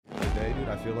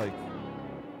feel like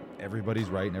everybody's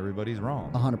right and everybody's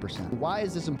wrong. 100%. Why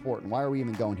is this important? Why are we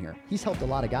even going here? He's helped a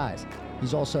lot of guys.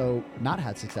 He's also not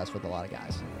had success with a lot of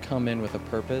guys. Come in with a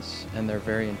purpose, and they're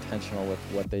very intentional with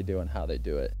what they do and how they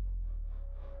do it.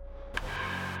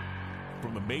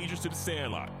 From the majors to the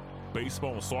sandlot,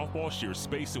 baseball and softball share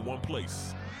space in one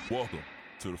place. Welcome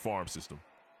to the farm system.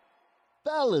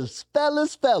 Fellas,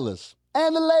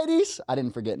 and the ladies. I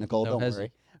didn't forget, Nicole, don't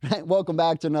worry. Right, welcome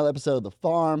back to another episode of The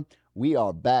Farm. We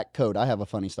are back. Code, I have a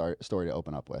funny story to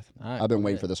open up with. Right, I've been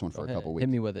waiting for this one for a couple weeks. Hit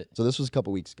me with it. So this was a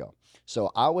couple weeks ago.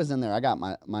 So I was in there. I got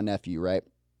my nephew, right?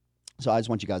 So I just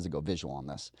want you guys to go visual on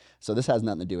this. So this has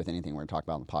nothing to do with anything we're going to talk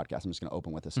about on the podcast. I'm just going to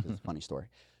open with this because it's a funny story.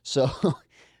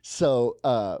 So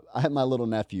I had my little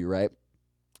nephew, right?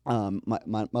 My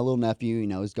little nephew, you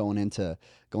know, is going into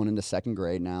second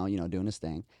grade now, you know, doing his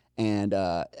thing. And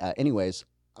anyways,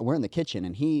 we're in the kitchen,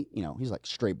 and he, you know, he's like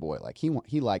straight boy. Like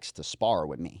he likes to spar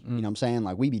with me. You know what I'm saying?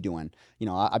 Like we be doing, you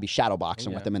know, I'd be shadow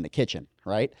boxing with him in the kitchen,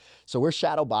 right? So we're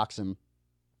shadow boxing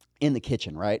in the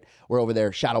kitchen, right? We're over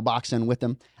there shadow boxing with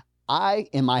him. I,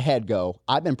 in my head,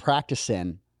 I've been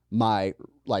practicing my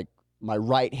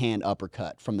right hand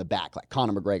uppercut from the back, like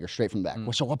Conor McGregor, straight from the back.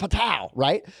 So patow,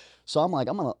 right? So I'm like,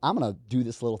 I'm gonna do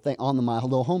this little thing on my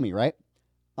little homie, right?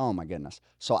 Oh my goodness.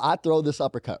 So I throw this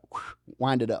uppercut,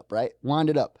 wind it up, right? Wind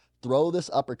it up, throw this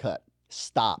uppercut,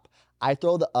 stop. I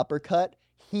throw the uppercut,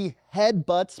 he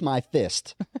headbutts my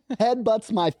fist,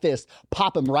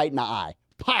 pop him right in the eye.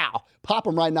 Pow! Pop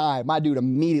him right in the eye. My dude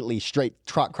immediately straight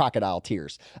crocodile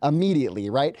tears. Immediately,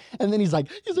 right? And then he's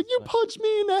like, you punched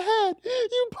me in the head.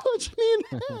 You punched me in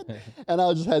the head. And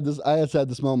I just had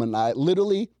this moment. And I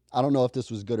don't know if this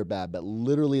was good or bad, but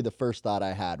literally the first thought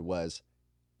I had was,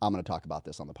 I'm going to talk about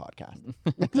this on the podcast.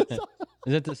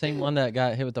 Is it the same one that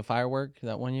got hit with the firework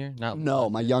that one year? No,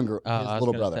 my younger, his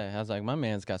little brother. I was like, my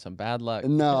man's got some bad luck.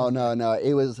 No.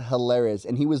 It was hilarious.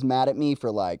 And he was mad at me for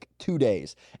like 2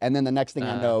 days. And then the next thing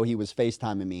I know, he was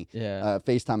FaceTiming me. Yeah.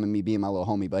 FaceTiming me being my little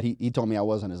homie. But he told me I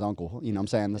wasn't his uncle. You know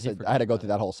what I'm saying? I had to go through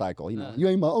that whole cycle. You know, you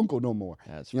ain't my uncle no more.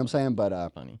 You know what I'm saying?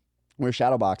 But funny. We're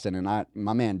shadowboxing, and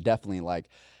my man definitely like,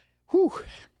 whew.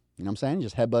 You know what I'm saying?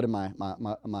 Just headbutted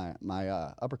my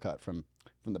uppercut from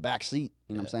the back seat.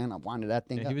 You know what I'm saying? I winded that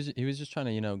thing up. He was just trying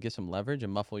to, you know, get some leverage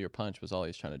and muffle your punch was all he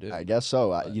was trying to do. I guess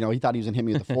so. You know, he thought he was going to hit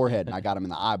me with the forehead, and I got him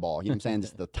in the eyeball. You know what I'm saying?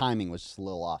 Just the timing was just a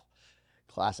little off.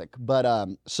 Classic. But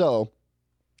so,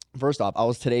 first off, I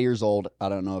was today years old. I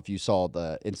don't know if you saw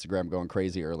the Instagram going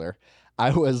crazy earlier.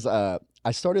 I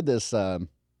started this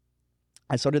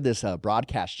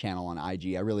broadcast channel on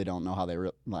IG. I really don't know how they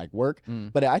work,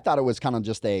 but I thought it was kind of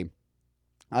just going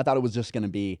to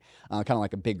be kind of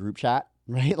like a big group chat,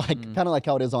 right? Like kind of like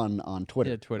how it is on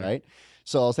Twitter, right?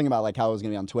 So I was thinking about like how it was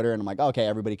going to be on Twitter, and I'm like, okay,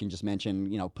 everybody can just mention,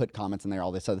 you know, put comments in there,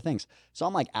 all this other things. So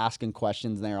I'm like asking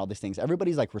questions in there, all these things.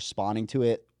 Everybody's like responding to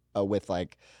it with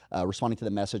like responding to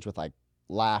the message with like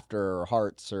laughter or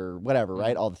hearts or whatever,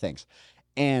 right? All the things.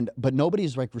 But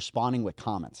nobody's like responding with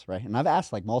comments, right? And I've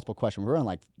asked like multiple questions. We're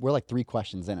like 3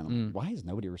 questions in, and I'm like, why is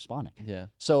nobody responding? Yeah.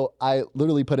 So I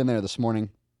literally put in there this morning.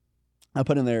 And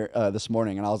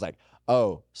I was like,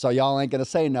 oh, so y'all ain't gonna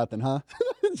say nothing, huh?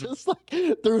 Just like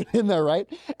threw it in there, right?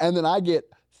 And then I get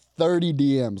 30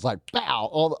 DMs, like, bow.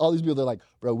 All these people, they're like,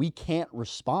 bro, we can't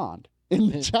respond in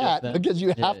the chat because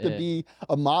you have to be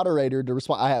a moderator to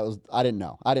respond. I didn't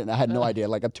know. I had no idea.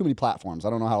 Like, I have too many platforms. I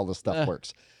don't know how all this stuff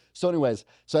works. So anyways,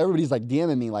 everybody's like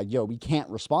DMing me like, yo, we can't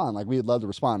respond. Like, we would love to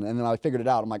respond. And then I figured it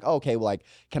out. I'm like, oh, okay, well, like,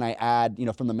 can I add, you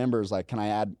know, from the members, like, can I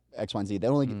add X, Y, and Z? They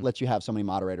only let you have so many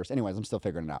moderators. Anyways, I'm still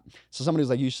figuring it out. So somebody was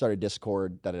like, you should start a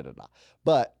Discord, da-da-da-da.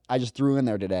 But I just threw in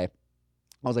there today.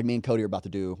 I was like, me and Kodee are going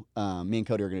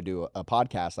to do a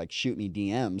podcast, like shoot me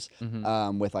DMs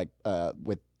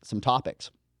with some topics.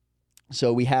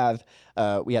 So I had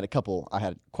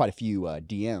quite a few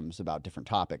DMs about different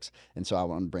topics, and so I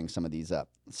want to bring some of these up.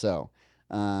 So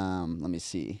let me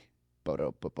see.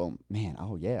 Man,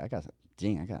 oh yeah, I got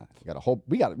a whole.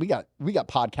 We got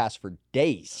podcasts for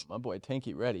days. My boy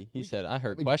Tanky ready. He said, I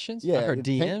heard questions. Yeah, I heard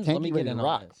DMs. Let me get in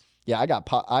on this. Yeah, I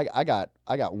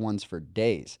got ones for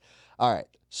days. All right,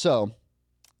 so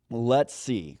let's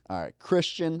see. All right,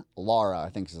 Christian Lara,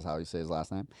 I think this is how you say his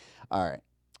last name. All right.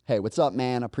 Hey, what's up,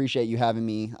 man? Appreciate you having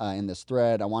me in this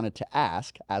thread. I wanted to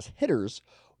ask, as hitters,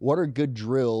 what are good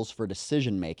drills for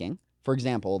decision making? For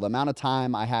example, the amount of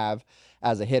time I have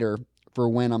as a hitter for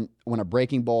when a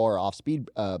breaking ball or off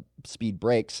speed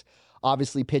breaks.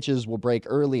 Obviously, pitches will break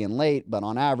early and late, but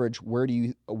on average, where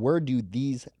do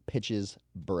these pitches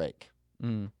break?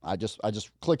 I just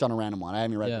clicked on a random one. I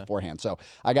haven't even read it beforehand. So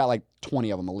I got like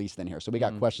 20 of them at least in here. So we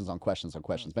got questions on questions on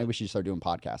questions. Maybe we should start doing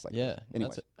podcasts like this.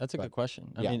 Anyways, that's a good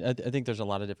question. I mean, I think there's a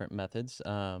lot of different methods.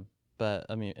 But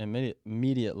I mean,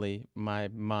 immediately my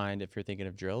mind, if you're thinking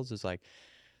of drills, is like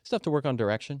stuff to work on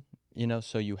direction,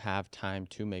 so you have time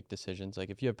to make decisions. Like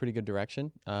if you have pretty good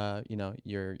direction,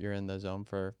 you're in the zone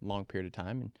for a long period of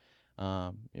time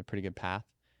and a pretty good path.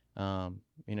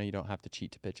 You don't have to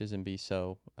cheat to pitches and be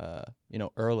so,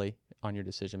 early on your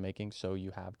decision making. So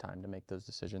you have time to make those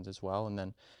decisions as well. And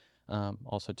then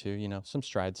also too, some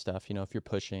stride stuff, if you're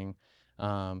pushing,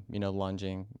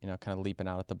 lunging, kind of leaping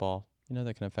out at the ball,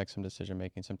 that can affect some decision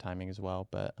making, some timing as well.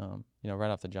 But, right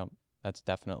off the jump, that's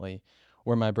definitely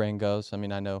where my brain goes. I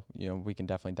mean, I know, we can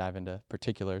definitely dive into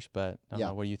particulars, but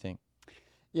what do you think?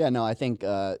 Yeah, no, I think,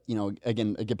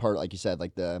 again, a good part, like you said,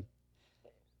 like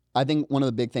I think one of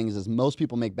the big things is most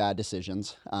people make bad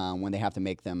decisions when they have to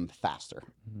make them faster,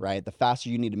 right? The faster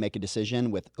you need to make a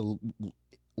decision with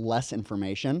less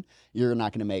information, you're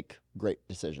not going to make great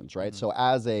decisions, right? So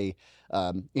as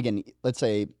again, let's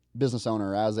say business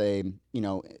owner, as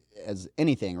as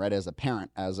anything, right? As a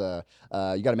parent, you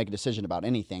got to make a decision about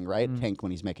anything, right? Hank,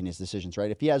 when he's making his decisions,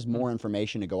 right? If he has more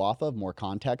information to go off of, more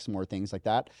context, more things like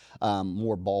that,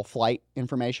 more ball flight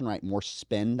information, right? More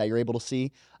spin that you're able to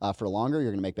see for longer,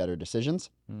 you're going to make better decisions.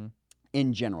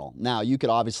 In general. Now, you could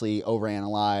obviously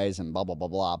overanalyze and blah, blah, blah,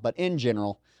 blah. But in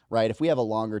general, right, if we have a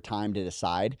longer time to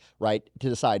decide, right,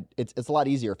 it's a lot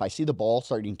easier if I see the ball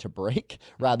starting to break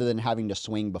rather than having to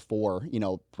swing before,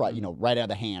 right out of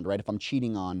the hand, right? If I'm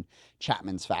cheating on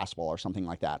Chapman's fastball or something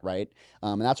like that, right?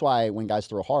 And that's why when guys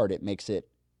throw hard, it makes it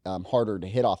harder to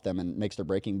hit off them and makes their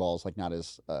breaking balls like not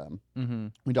as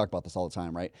we talk about this all the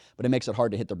time, right? But it makes it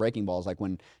hard to hit the breaking balls. Like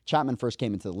when Chapman first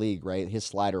came into the league, right, his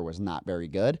slider was not very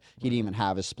good. He didn't even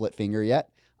have his split finger yet.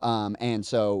 And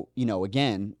so,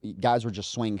 again, guys were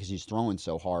just swinging because he's throwing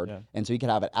so hard. And so he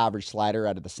could have an average slider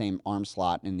out of the same arm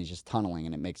slot and he's just tunneling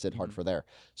and it makes it hard for there.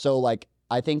 So like,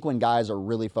 I think when guys are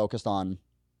really focused on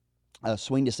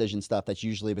swing decision stuff, that's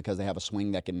usually because they have a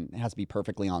swing that has to be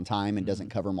perfectly on time and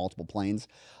doesn't cover multiple planes,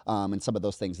 and some of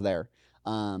those things there.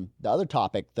 The other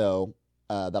topic, though,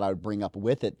 that I would bring up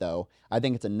with it, though, I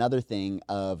think it's another thing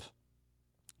of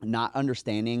not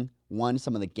understanding,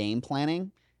 some of the game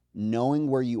planning, knowing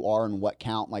where you are and what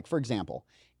count. Like, for example,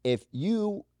 if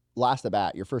you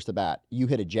your first at bat, you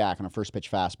hit a jack on a first pitch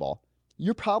fastball,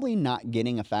 you're probably not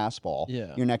getting a fastball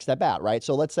your next at bat, right?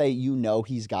 So let's say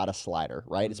he's got a slider,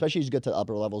 right? Especially as you get to the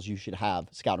upper levels, you should have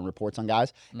scouting reports on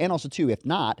guys. And also, too, if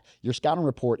not, your scouting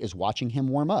report is watching him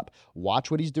warm up. Watch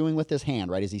what he's doing with his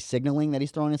hand, right? Is he signaling that he's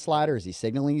throwing a slider? Is he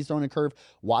signaling he's throwing a curve?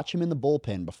 Watch him in the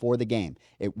bullpen before the game.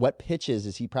 What pitches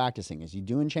is he practicing? Is he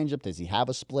doing changeup? Does he have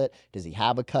a split? Does he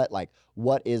have a cut? Like,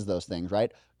 what is those things,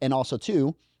 right? And also,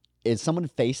 too, is someone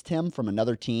faced him from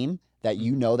another team that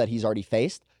that he's already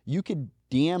faced? You could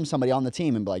DM somebody on the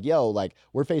team and be like, yo, like,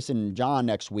 we're facing John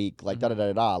next week, like,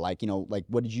 da-da-da-da-da. Like, like,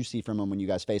 what did you see from him when you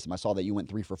guys faced him? I saw that you went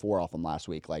 3 for 4 off him last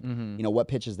week. Like, what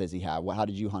pitches does he have? How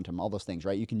did you hunt him? All those things,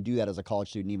 right? You can do that as a college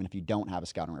student, even if you don't have a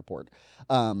scouting report.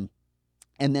 And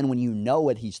then when you know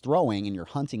what he's throwing and you're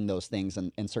hunting those things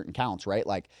in certain counts, right?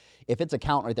 Like, if it's a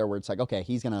count right there where it's like, okay,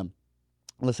 he's going to,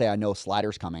 let's say I know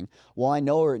slider's coming. Well, I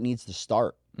know where it needs to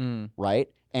start, right?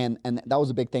 And that was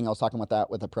a big thing. I was talking about that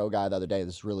with a pro guy the other day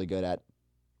that's really good at,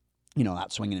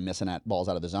 not swinging and missing at balls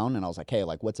out of the zone. And I was like, hey,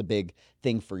 like, what's a big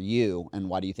thing for you? And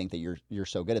why do you think that you're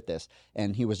so good at this?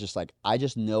 And he was just like, I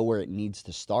just know where it needs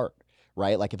to start,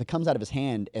 right? Like, if it comes out of his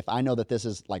hand, if I know that this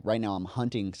is, like, right now I'm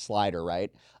hunting slider, right?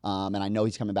 And I know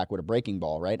he's coming back with a breaking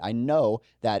ball, right? I know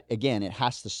that, again, it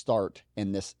has to start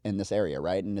in this area,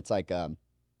 right? And it's like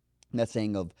that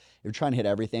saying of, you're trying to hit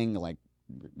everything, like,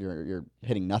 you're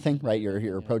hitting nothing, right?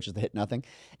 Your approach is to hit nothing.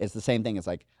 It's the same thing. It's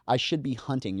like, I should be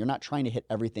hunting. You're not trying to hit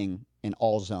everything in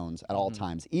all zones at all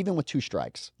times, even with 2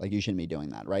 strikes. Like, you shouldn't be doing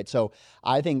that, right? So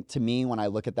I think, to me, when I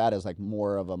look at that as like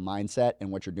more of a mindset and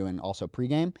what you're doing also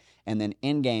pregame, and then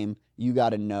in game, you got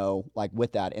to know, like,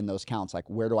 with that in those counts, like,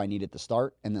 where do I need it to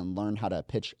start, and then learn how to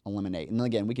pitch, eliminate. And then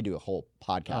again, we could do a whole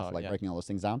podcast, breaking all those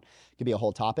things down. It could be a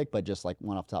whole topic, but just like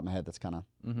one off the top of my head, that's kind of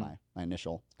my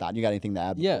initial thought. You got anything to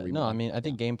add? Yeah, no, I mean, I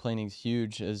think game planning is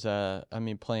huge.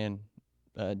 Playing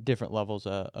different levels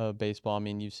of baseball. I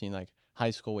mean, you've seen, like, high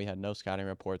school, we had no scouting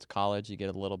reports. College, you get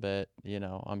a little bit,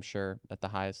 I'm sure at the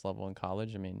highest level in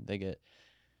college, I mean, they get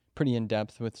pretty in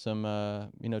depth with some,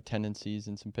 tendencies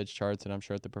and some pitch charts. And I'm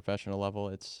sure at the professional level,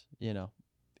 it's,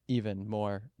 even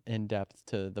more in depth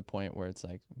to the point where it's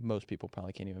like most people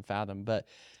probably can't even fathom. But,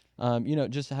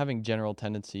 just having general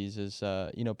tendencies is,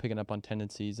 picking up on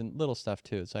tendencies and little stuff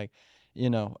too. It's like,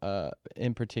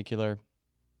 in particular,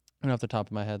 And off the top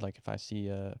of my head, like if I see,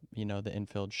 the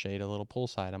infield shade a little pull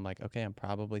side, I'm like, okay, I'm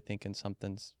probably thinking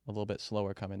something's a little bit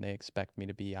slower coming. They expect me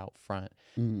to be out front,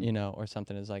 or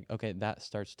something is like, okay, that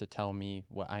starts to tell me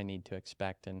what I need to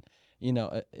expect. And,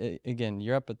 again,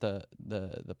 you're up at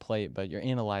the plate, but you're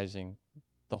analyzing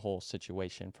the whole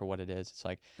situation for what it is. It's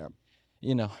like,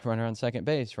 runner on second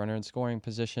base, runner in scoring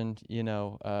position,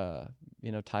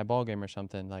 tie ball game or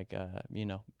something like,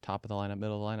 top of the lineup,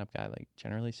 middle of the lineup guy. Like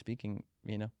generally speaking,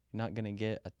 you're not going to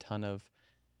get a ton of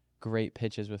great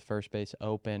pitches with first base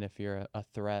open if you're a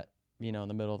threat, in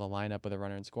the middle of the lineup with a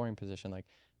runner in scoring position. Like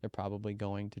they're probably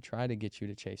going to try to get you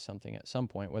to chase something at some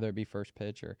point, whether it be first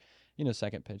pitch or,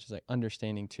 second pitch. Is like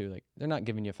understanding too, like they're not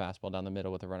giving you a fastball down the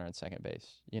middle with a runner on second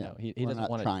base. He doesn't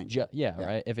want to.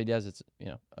 Right. If he does, it's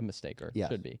a mistake or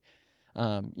should be.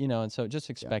 And so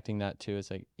just expecting that too is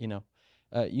like you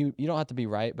don't have to be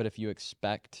right, but if you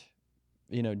expect,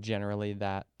 generally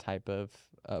that type of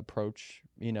approach,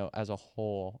 as a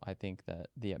whole, I think that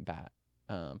the at bat.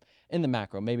 In the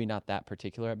macro, maybe not that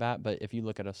particular at bat, but if you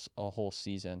look at a whole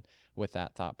season with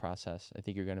that thought process, I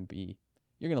think you're going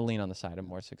to lean on the side of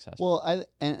more success. Well,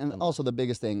 and also the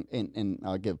biggest thing, and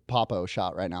I'll give Papo a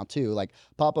shot right now too. Like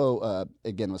Papo,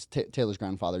 again, was Taylor's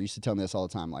grandfather. Used to tell me this all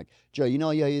the time. Like, Joe,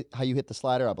 how you hit the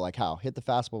slider? I'll be like, how? Hit the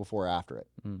fastball before or after it.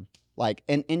 Like,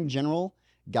 and in general,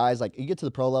 guys, like you get to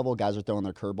the pro level, guys are throwing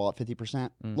their curveball at 50%.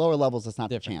 Lower levels, that's not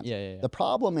different. the chance. Yeah. The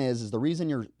problem is the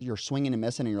reason you're swinging and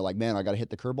missing, and you're like, man, I got to hit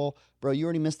the curveball, bro. You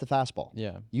already missed the fastball.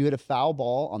 Yeah. You hit a foul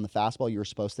ball on the fastball you were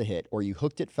supposed to hit, or you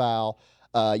hooked it foul.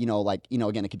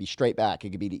 Again, it could be straight back.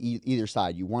 It could be to either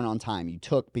side. You weren't on time. You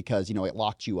took because it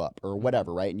locked you up or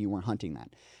whatever, right? And you weren't hunting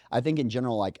that. I think in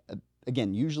general, like.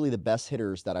 Again, usually the best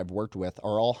hitters that I've worked with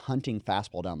are all hunting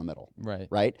fastball down the middle.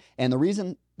 Right. And the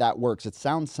reason that works, it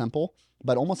sounds simple,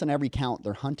 but almost in every count,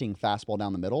 they're hunting fastball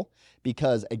down the middle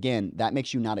because, again, that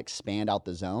makes you not expand out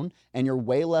the zone, and you're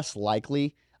way less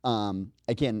likely. When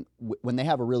they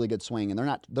have a really good swing, and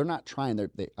they're not trying.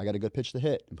 I got a good pitch to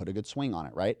hit and put a good swing on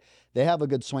it, right? They have a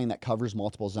good swing that covers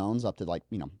multiple zones up to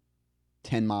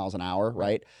 10 miles an hour,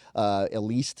 right? At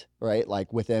least, right?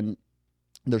 Like within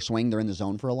their swing, they're in the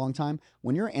zone for a long time.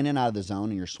 When you're in and out of the zone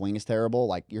and your swing is terrible,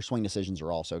 like your swing decisions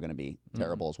are also going to be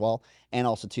terrible as well. And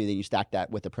also too, then you stack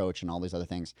that with approach and all these other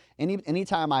things.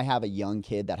 Anytime I have a young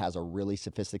kid that has a really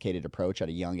sophisticated approach at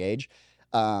a young age,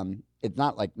 it's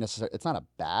not like necessarily, it's not a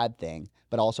bad thing,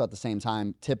 but also at the same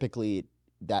time, typically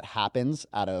that happens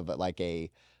out of like a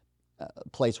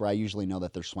place where I usually know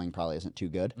that their swing probably isn't too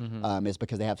good, is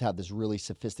because they have to have this really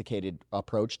sophisticated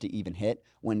approach to even hit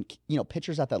when,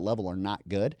 pitchers at that level are not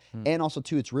good. And also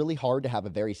too, it's really hard to have a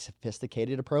very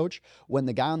sophisticated approach when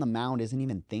the guy on the mound isn't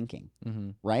even thinking,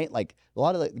 right? Like a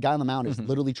lot of the guy on the mound is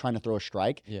literally trying to throw a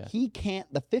strike. Yeah.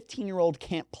 The 15-year-old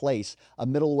can't place a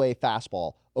middle way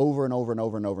fastball over and over and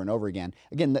over and over and over again.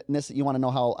 Again, you want to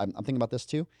know how I'm thinking about this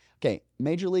too? Okay.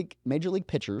 Major league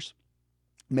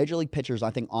pitchers,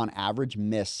 I think, on average,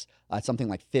 miss something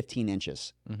like 15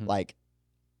 inches. Like,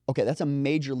 okay, that's a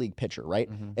major league pitcher, right?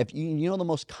 If you know the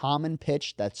most common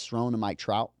pitch that's thrown to Mike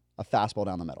Trout, a fastball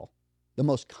down the middle. The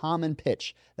most common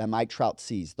pitch that Mike Trout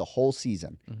sees the whole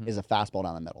season is a fastball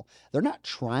down the middle. They're not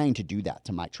trying to do that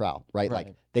to Mike Trout, right?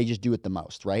 Like, they just do it the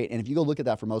most, right? And if you go look at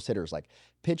that for most hitters, like,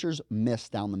 pitchers miss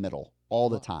down the middle all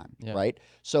the time, right?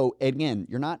 So, again,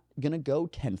 you're not going to go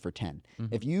 10 for 10.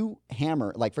 If you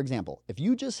hammer, like, for example, if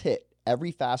you just hit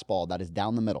every fastball that is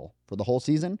down the middle for the whole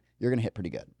season, you're going to hit pretty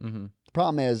good. The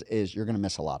problem is you're going to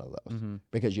miss a lot of those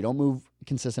because you don't move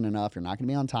consistent enough. You're not going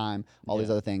to be on time, all these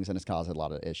other things, and it's caused a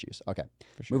lot of issues. Okay,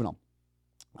 moving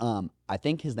on. I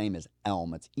think his name is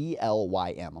Elm. It's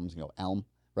ELYM. I'm just going to go Elm,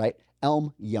 right?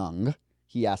 Elm Young.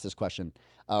 He asked this question,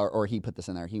 or he put this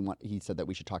in there. He said that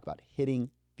we should talk about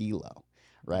hitting velo,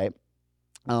 right?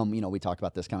 We talked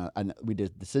about this we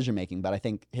did decision making, but I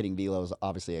think hitting velo is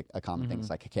obviously a common thing. It's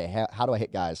like, okay, how do I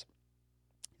hit guys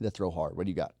that throw hard? What do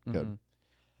you got? Good.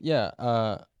 Yeah.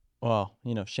 Well,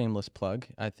 shameless plug.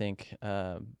 I think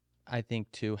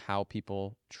too, how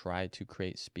people try to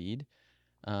create speed,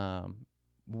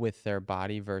 with their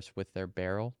body versus with their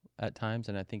barrel at times.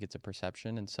 And I think it's a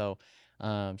perception. And so,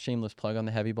 shameless plug on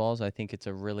the heavy balls. I think it's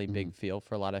a really big feel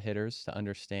for a lot of hitters to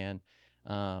understand,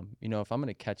 if I'm going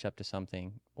to catch up to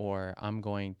something or I'm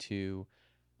going to,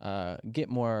 get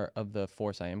more of the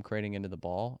force I am creating into the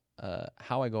ball,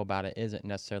 how I go about it isn't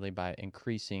necessarily by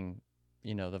increasing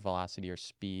the velocity or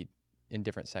speed in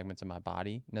different segments of my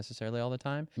body necessarily all the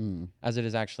time, as it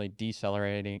is actually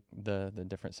decelerating the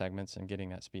different segments and getting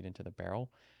that speed into the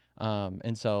barrel.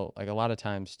 And so like a lot of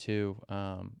times too,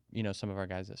 some of our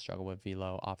guys that struggle with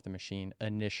velo off the machine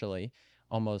initially,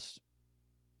 almost,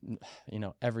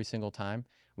 every single time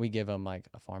we give them like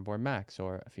a farm board max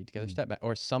or a feet together step back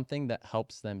or something that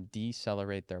helps them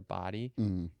decelerate their body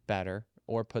better,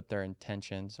 or put their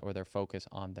intentions or their focus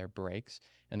on their brakes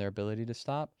and their ability to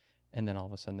stop. And then all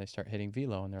of a sudden they start hitting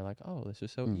velo and they're like, oh, this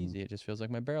is so easy. It just feels like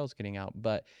my barrel's getting out.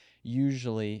 But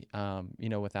usually,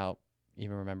 without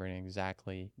even remembering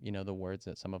exactly, the words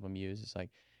that some of them use, it's like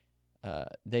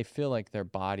they feel like their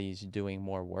body's doing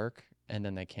more work and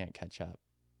then they can't catch up,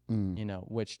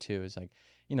 which too is like,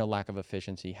 lack of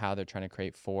efficiency, how they're trying to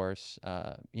create force.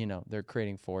 They're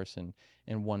creating force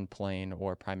in one plane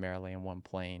or primarily in one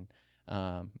plane,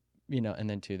 and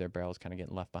then too, their barrel's kind of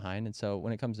getting left behind. And so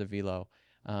when it comes to velo,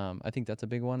 I think that's a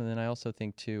big one. And then I also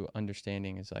think too,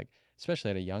 understanding is like,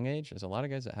 especially at a young age, there's a lot of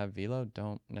guys that have velo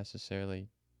don't necessarily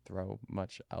throw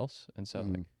much else. And so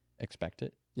like expect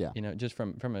it. Yeah. Just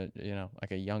from a,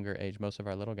 like a younger age, most of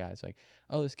our little guys like,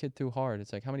 oh, this kid threw hard.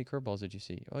 It's like, how many curveballs did you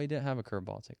see? Oh, he didn't have a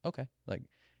curveball. It's like, okay. Like,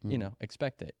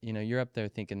 expect it. You're up there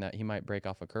thinking that he might break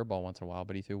off a curveball once in a while,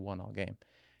 but he threw one all game,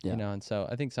 and so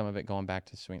I think some of it going back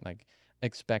to swing, like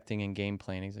expecting and game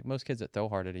planning is like most kids that throw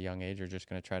hard at a young age are just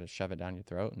going to try to shove it down your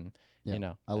throat. And,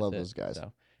 I love those guys.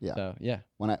 So,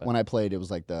 When I played, it was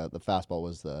like the fastball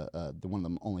was the one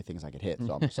of the only things I could hit.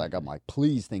 So I'm like,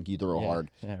 please think you throw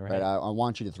hard. Yeah, right. I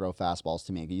want you to throw fastballs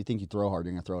to me. You think you throw hard,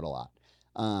 you're gonna throw it a lot.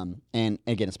 And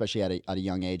again, especially at a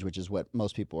young age, which is what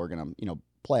most people are gonna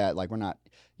play at. Like we're not,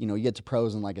 you get to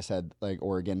pros and like I said, like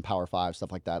Oregon Power 5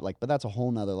 stuff like that. Like, but that's a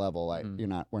whole nother level. Like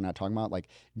we're not talking about like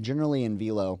generally in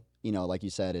velo. Like you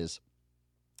said is.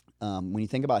 When you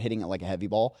think about hitting it like a heavy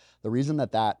ball, the reason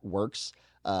that works,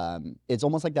 it's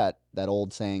almost like that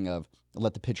old saying of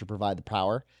let the pitcher provide the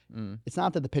power. It's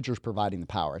not that the pitcher's providing the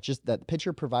power. It's just that the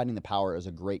pitcher providing the power is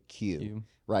a great cue,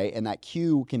 right? And that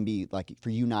cue can be like for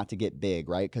you not to get big,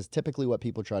 right? Because typically what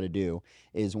people try to do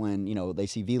is when, they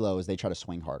see velos, they try to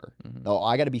swing harder. Oh,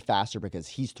 I got to be faster because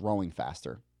he's throwing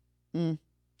faster.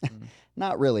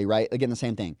 Not really, right? Again, the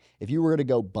same thing. If you were to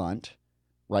go bunt,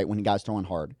 right, when a guy's throwing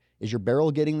hard, is your barrel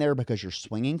getting there because you're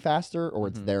swinging faster, or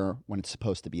it's there when it's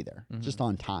supposed to be there, just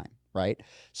on time, right?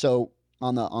 So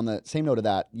on the same note of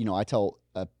that, I tell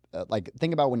like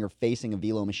think about when you're facing a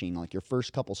velo machine, like your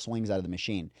first couple swings out of the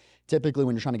machine. Typically,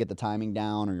 when you're trying to get the timing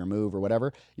down or your move or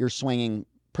whatever, you're swinging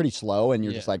pretty slow and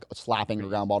you're just like slapping a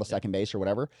ground ball to second base or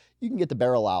whatever. You can get the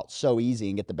barrel out so easy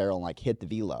and get the barrel and like hit the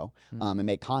velo and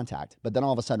make contact. But then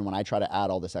all of a sudden when I try to add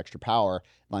all this extra power,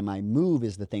 my move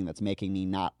is the thing that's making me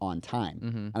not on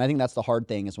time. And I think that's the hard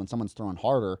thing is when someone's throwing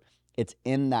harder, it's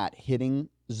in that hitting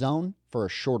zone for a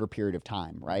shorter period of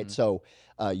time, right? So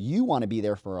you want to be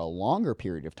there for a longer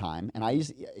period of time. And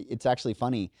it's actually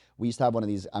funny. We used to have one of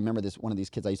these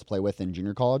kids I used to play with in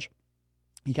junior college.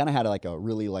 He kind of had like a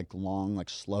really like long, like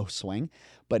slow swing,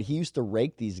 but he used to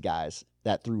rake these guys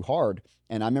that threw hard.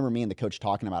 And I remember me and the coach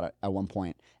talking about it at one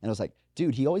point, and I was like,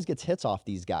 dude, he always gets hits off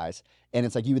these guys. And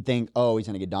it's like, you would think, oh, he's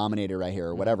going to get dominated right here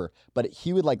or whatever. But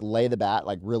he would like lay the bat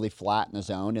like really flat in the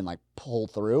zone and like pull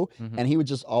through. And he would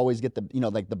just always get the,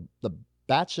 like the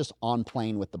bat's just on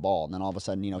plane with the ball. And then all of a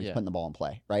sudden, he's putting the ball in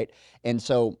play. Right. And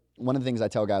so one of the things I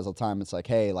tell guys all the time, it's like,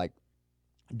 hey, like,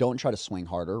 don't try to swing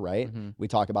harder, right? We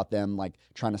talk about them like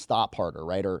trying to stop harder,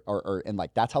 right? Or and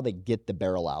like that's how they get the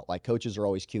barrel out. Like coaches are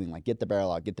always cueing, like get the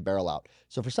barrel out, get the barrel out.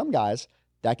 So for some guys,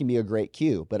 that can be a great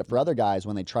cue. But for other guys,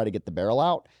 when they try to get the barrel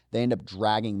out, they end up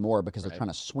dragging more because they're trying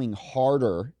to swing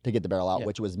harder to get the barrel out,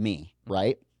 which was me,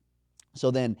 right?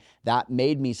 So then that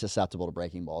made me susceptible to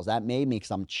breaking balls. That made me,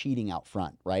 because I'm cheating out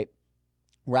front, right?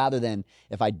 Rather than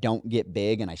if I don't get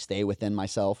big and I stay within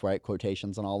myself, right?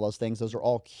 Quotations and all those things. Those are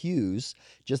all cues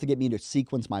just to get me to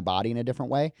sequence my body in a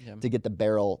different way to get the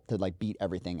barrel to like beat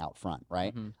everything out front,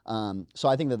 right? So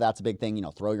I think that's a big thing,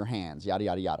 throw your hands, yada,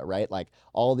 yada, yada, right? Like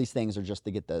all these things are just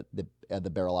to get the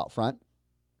barrel out front.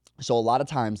 So a lot of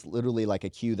times, literally like a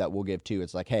cue that we'll give too,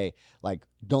 it's like, hey, like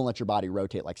don't let your body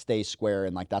rotate, like stay square.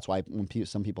 And like that's why when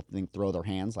some people think throw their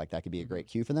hands, like that could be a great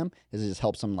cue for them, is it just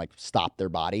helps them like stop their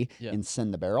body and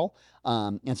send the barrel.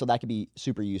 And so that could be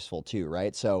super useful too,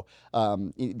 right? So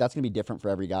that's gonna be different for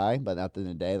every guy, but at the end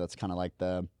of the day, that's kind of like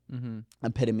the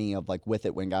epitome of like with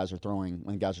it when guys are throwing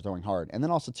hard. And then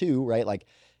also too, right? Like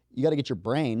you got to get your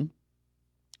brain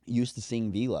used to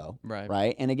seeing velo,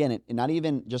 right? And again, it not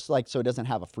even just like so it doesn't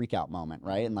have a freak out moment,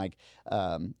 right? And like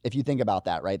if you think about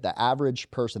that, right, the average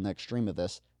person, the extreme of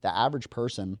this, the average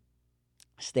person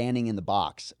standing in the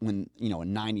box when a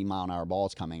 90-mile-an-hour ball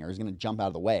is coming or is going to jump out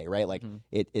of the way, right? Like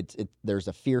it there's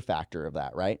a fear factor of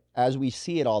that, right? As we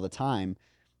see it all the time,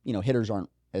 hitters aren't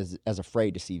as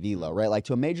afraid to see velo, right? Like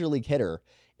to a major league hitter,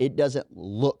 it doesn't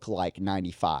look like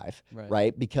 95,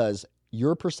 right? Because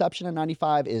your perception of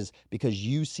 95 is because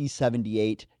you see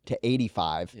 78 to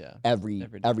 85 every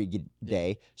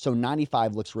day. So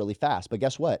 95 looks really fast. But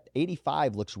guess what?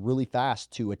 85 looks really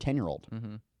fast to a 10-year-old,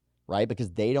 right?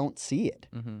 Because they don't see it,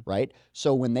 right?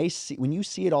 So when you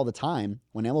see it all the time,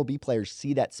 when MLB players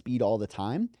see that speed all the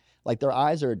time, like their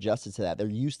eyes are adjusted to that. They're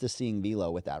used to seeing velo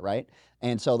with that, right?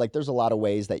 And so like there's a lot of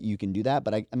ways that you can do that.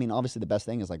 But I mean, obviously the best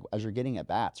thing is like as you're getting at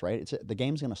bats, right? The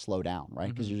game's going to slow down, right?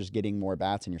 Because you're just getting more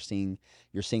bats and you're seeing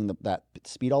that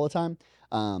speed all the time.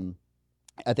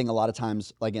 I think a lot of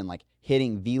times, again, like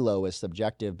hitting velo is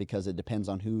subjective because it depends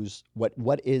on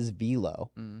what is velo.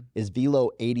 Is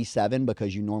velo 87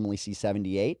 because you normally see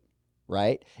 78?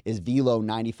 Right? Is velo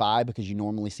 95 because you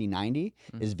normally see 90?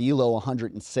 Is velo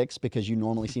 106 because you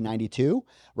normally see 92?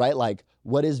 Right? Like,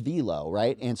 what is velo?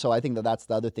 Right? And so I think that's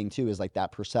the other thing too, is like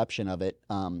that perception of it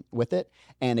with it.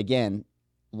 And again,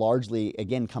 largely,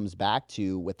 comes back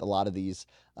to with a lot of these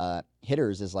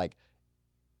hitters is like,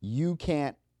 you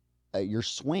can't, your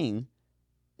swing,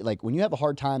 like when you have a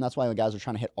hard time, that's why the guys are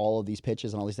trying to hit all of these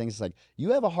pitches and all these things. It's like,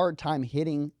 you have a hard time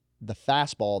hitting the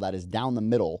fastball that is down the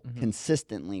middle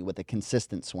consistently with a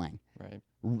consistent swing. Right.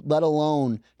 Let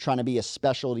alone trying to be a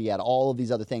specialty at all of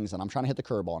these other things. And I'm trying to hit the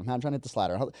curveball. I'm trying to hit the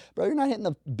slider. Bro, you're not hitting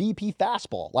the BP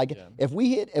fastball. Like if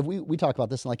we talk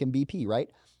about this like in BP, right?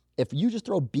 If you just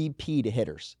throw BP to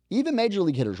hitters, even major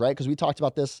league hitters, right? Because we talked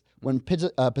about this when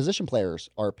position players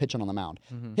are pitching on the mound.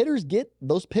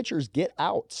 Those pitchers get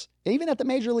outs. Even at the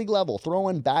major league level,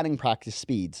 throwing batting practice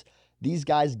speeds. These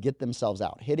guys get themselves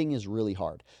out. Hitting is really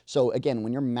hard. So again,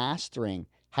 when you're mastering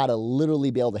how to literally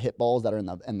be able to hit balls that are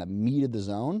in the meat of the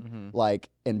zone,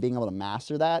 and being able to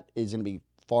master that is going to be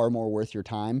far more worth your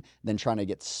time than trying to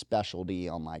get specialty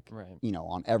on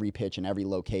on every pitch and every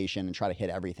location and try to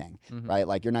hit everything, right?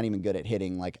 Like you're not even good at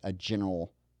hitting like a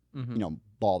general,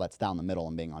 ball that's down the middle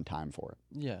and being on time for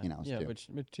it.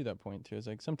 Which to that point too is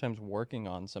like sometimes working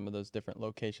on some of those different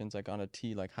locations, like on a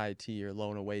tee, like high tee or low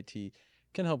and away tee,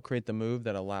 can help create the move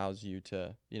that allows you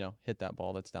to, hit that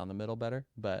ball that's down the middle better.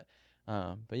 But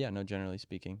yeah, no, generally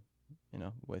speaking,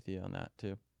 with you on that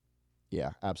too.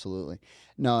 Yeah, absolutely.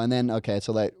 No, and then, okay,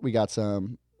 so like we got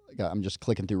I'm just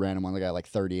clicking through random ones. I got like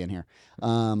 30 in here.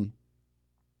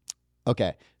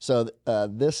 Okay, so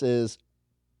this is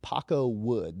Paco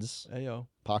Woods. Ayo.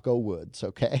 Paco Woods,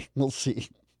 okay? We'll see.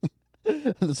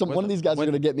 One of these guys are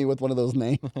going to get me with one of those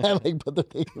names. I put the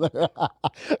thing there. I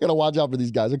got to watch out for these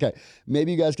guys. Okay.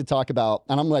 Maybe you guys could talk about,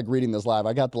 and I'm like reading this live.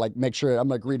 I got to make sure I'm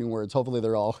like reading words. Hopefully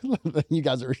they're all, you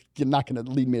guys are not going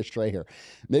to lead me astray here.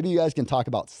 Maybe you guys can talk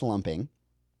about slumping.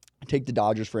 Take the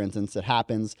Dodgers, for instance. It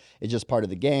happens. It's just part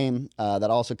of the game. That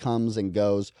also comes and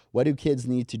goes. What do kids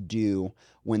need to do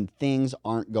when things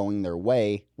aren't going their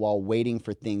way while waiting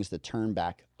for things to turn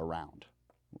back around?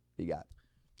 What you got?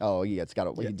 Oh, yeah,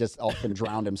 he just often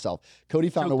drowned himself.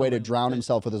 Kodee found a way to drown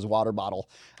himself with his water bottle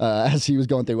as he was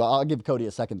going through. Well, I'll give Kodee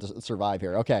a second to survive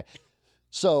here. Okay.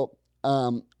 So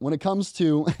when it comes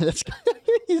to,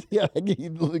 he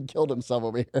killed himself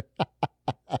over here.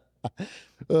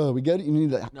 Oh, we good? You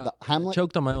need the Hamlet?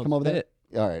 Choked on my own. Come over there.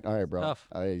 All right, bro.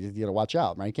 You got to watch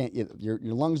out, right? Your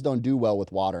lungs don't do well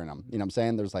with water in them. You know what I'm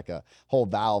saying? There's like a whole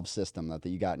valve system that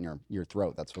you got in your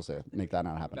throat that's supposed to make that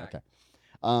not happen.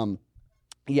 Okay.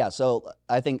 Yeah, so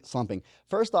I think slumping.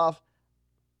 First off,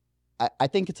 I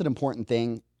think it's an important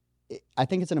thing. I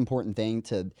think it's an important thing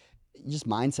to just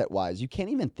mindset-wise. You can't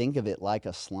even think of it like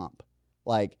a slump.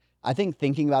 Like, I think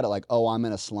thinking about it like, oh, I'm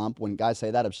in a slump, when guys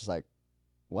say that, it's just like,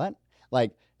 what?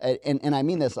 Like, and I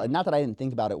mean this, not that I didn't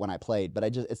think about it when I played, but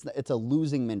it's a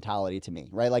losing mentality to me,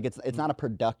 right? Like, it's not a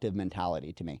productive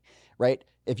mentality to me, right?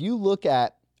 If you look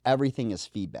at everything as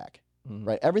feedback,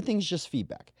 right? Everything's just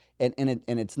feedback. And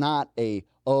it's not and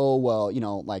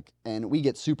we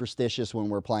get superstitious when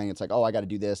we're playing. It's like, oh, I got to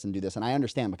do this and do this. And I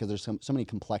understand because there's so many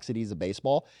complexities of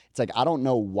baseball. It's like, I don't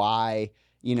know why,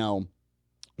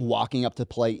 walking up to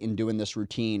plate and doing this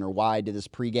routine, or why I did this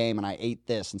pregame and I ate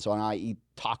this. And so now I eat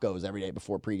tacos every day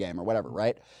before pregame or whatever,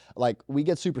 right? Like, we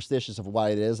get superstitious of why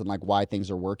it is and like why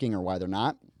things are working or why they're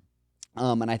not.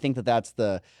 And I think that's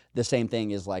the same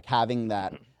thing is like having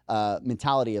that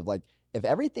mentality of like, if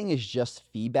everything is just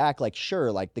feedback, like,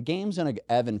 sure, like the game's gonna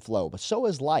ebb and flow, but so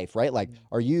is life, right? Like,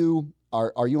 are you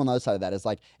on the other side of that? Is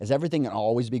like, is everything gonna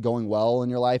always be going well in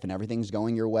your life and everything's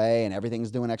going your way and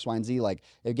everything's doing X, Y, and Z? Like,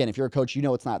 again, if you're a coach,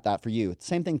 it's not that for you. It's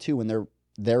the same thing too when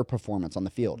their performance on the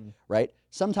field, right?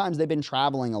 sometimes they've been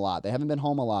traveling a lot. They haven't been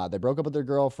home a lot. They broke up with their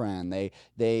girlfriend. They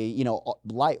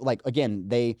again,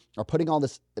 they are putting all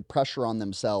this pressure on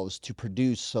themselves to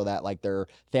produce so that like their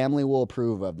family will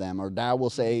approve of them, or dad will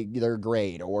say they're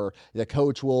great, or the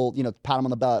coach will, pat them on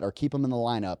the butt or keep them in the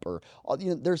lineup, or,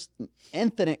 there's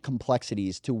infinite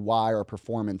complexities to why our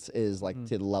performance is like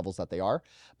to the levels that they are.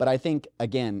 But I think,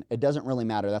 again, it doesn't really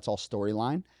matter. That's all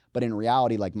storyline. But in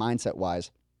reality, like mindset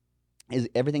wise, is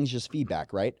everything's just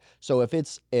feedback, right? So if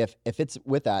it's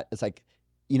with that, it's like,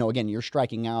 again, you're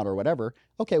striking out or whatever.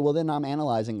 Okay, well then I'm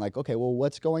analyzing like, okay, well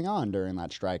what's going on during that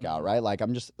strikeout, right? Like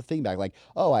I'm just thinking back, like,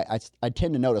 oh, I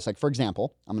tend to notice, like for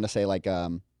example, I'm gonna say like,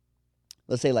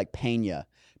 let's say like Pena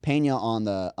on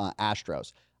the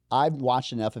Astros. I've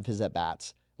watched enough of his at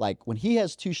bats. Like when he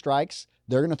has 2 strikes,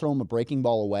 they're gonna throw him a breaking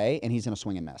ball away, and he's gonna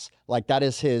swing and miss. Like that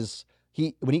is his.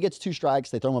 When he gets 2 strikes,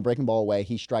 they throw him a breaking ball away.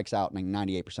 He strikes out like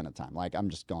 98% of the time. Like I'm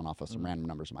just going off of some random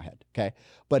numbers in my head. Okay.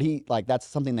 But that's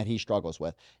something that he struggles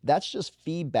with. That's just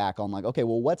feedback on like, okay,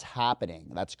 well, what's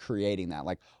happening that's creating that?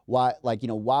 Like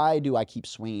why do I keep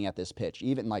swinging at this pitch?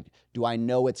 Even like, do I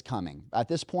know it's coming? At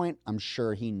this point, I'm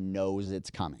sure he knows it's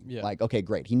coming. Yeah. Like, okay,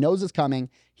 great. He knows it's coming.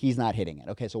 He's not hitting it.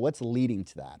 Okay. So what's leading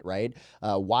to that, right?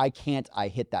 Why can't I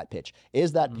hit that pitch?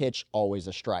 Is that pitch always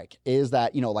a strike? Is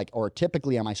that, or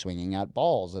typically am I swinging at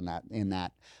balls in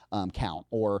that count?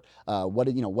 Or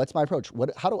what's my approach?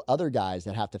 How do other guys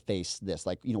that have to face this,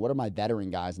 like, what are my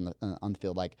veteran guys on the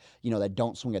field, like, that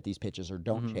don't swing at these pitches or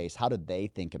don't chase? How do they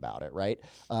think about it, right?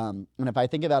 And if I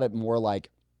think about it more like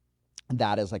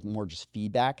that as like more just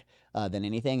feedback than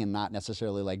anything, and not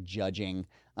necessarily like judging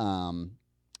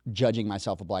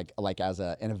myself of like as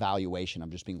an evaluation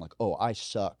of just being like, oh, I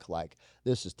suck, like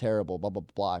this is terrible, blah blah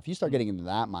blah. If you start getting into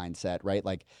that mindset, right,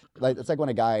 like it's like when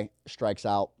a guy strikes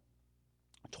out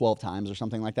 12 times or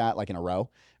something like that, like in a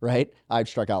row, right? I've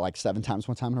struck out like 7 times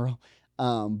one time in a row.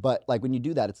 But like when you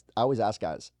do that, I always ask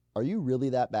guys, are you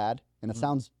really that bad? And it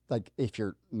sounds like, if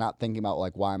you're not thinking about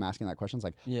like why I'm asking that question, it's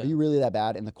like, are you really that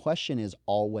bad? And the question is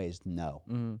always no.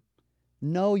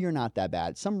 No, you're not that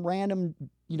bad. Some random,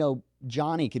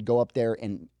 Johnny could go up there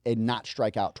and not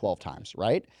strike out 12 times,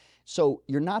 right? So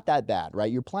you're not that bad,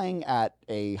 right? You're playing at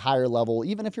a higher level,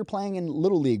 even if you're playing in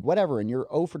Little League, whatever, and you're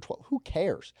 0 for 12, who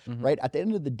cares, right? At the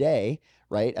end of the day,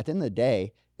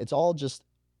 it's all just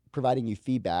providing you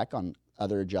feedback on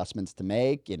other adjustments to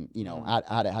make, and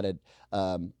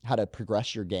how to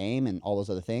progress your game and all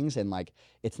those other things. And like,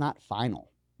 it's not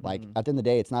final. Like at the end of the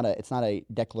day, it's not a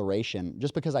declaration.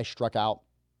 Just because I struck out,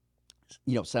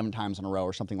 7 times in a row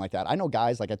or something like that. I know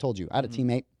guys, like I told you, I had a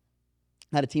teammate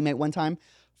one time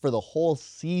for the whole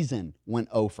season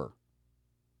went 0 for.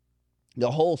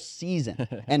 The whole season.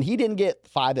 And he didn't get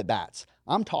 5 at bats.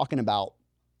 I'm talking about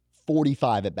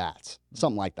 45 at bats,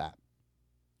 something like that.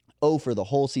 0 for the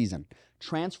whole season.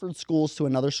 Transferred schools to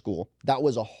another school. That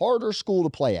was a harder school to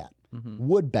play at.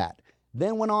 Would bat.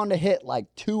 Then went on to hit like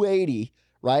 280,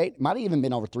 right? Might have even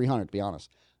been over 300, to be honest.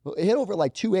 Hit over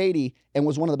like 280 and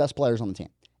was one of the best players on the team.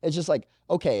 It's just like,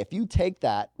 okay, if you take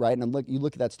that, right, and you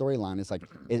look at that storyline, it's like,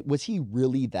 was he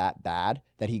really that bad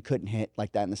that he couldn't hit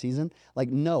like that in the season? Like,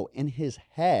 no, in his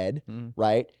head,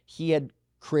 right, he had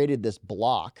created this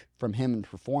block from him in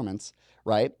performance,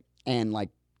 right, and like,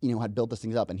 had built this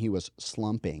things up, and he was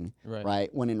slumping,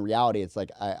 right? When in reality, it's like,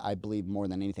 I believe more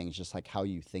than anything, it's just like how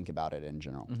you think about it in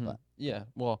general. But. Yeah,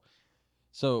 well,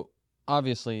 so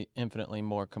obviously infinitely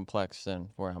more complex than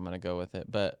where I'm going to go with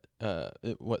it. But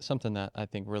something that I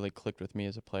think really clicked with me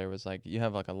as a player was like, you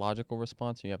have like a logical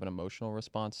response, you have an emotional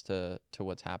response to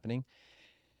what's happening.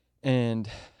 And,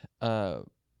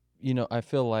 I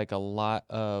feel like a lot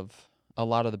of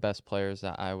the best players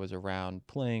that I was around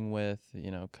playing with,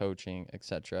 coaching,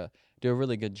 etc., do a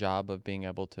really good job of being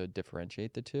able to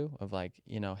differentiate the two of like,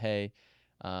 hey,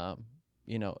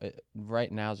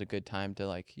 right now is a good time to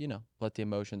like, let the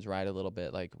emotions ride a little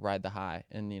bit, like ride the high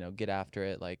and, get after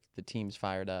it. Like the team's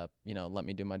fired up, let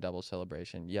me do my double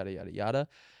celebration, yada, yada, yada.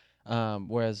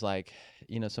 Whereas like,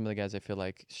 some of the guys I feel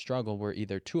like struggle were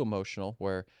either too emotional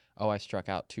where, oh, I struck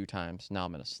out 2 times, now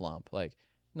I'm in a slump. Like,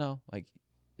 no, like,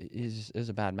 is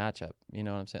a bad matchup. You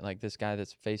know what I'm saying? Like this guy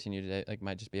that's facing you today, like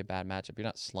might just be a bad matchup. You're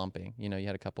not slumping. You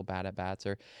had a couple bad at bats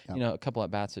or, a couple at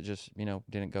bats that just,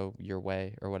 didn't go your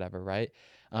way or whatever. Right.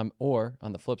 Or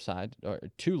on the flip side, or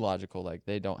too logical, like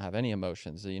they don't have any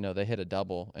emotions. They hit a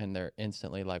double and they're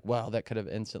instantly like, well, that could have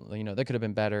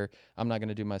been better. I'm not going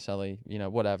to do my celly,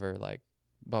 whatever. Like,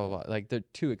 blah blah blah. Like they're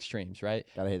 2 extremes, right?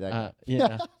 Gotta hate that.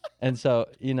 Yeah. And so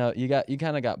you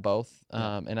kind of got both.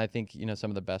 And I think some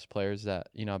of the best players that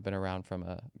I've been around from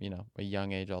a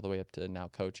young age all the way up to now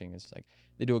coaching is like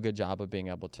they do a good job of being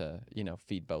able to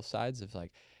feed both sides of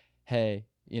like, hey,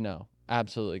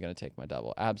 absolutely going to take my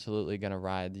double, absolutely going to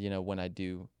ride, when I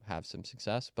do have some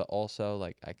success, but also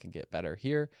like I can get better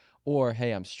here. Or,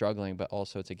 hey, I'm struggling, but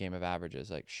also it's a game of averages.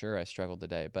 Like, sure, I struggled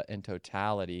today, but in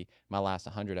totality, my last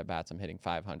 100 at bats, I'm hitting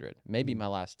 500. Maybe my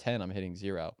last 10, I'm hitting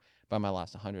 0. By my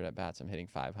last 100 at bats, I'm hitting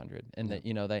 500. And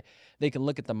that, they can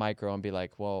look at the micro and be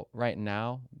like, well, right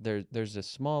now there's this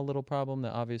small little problem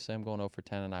that obviously I'm going 0 for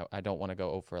 10, and I don't want to go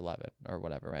 0 for 11 or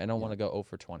whatever. Right? I don't want to go 0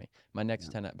 for 20. My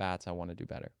next 10 at bats, I want to do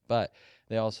better. But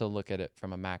they also look at it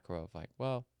from a macro of like,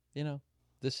 well,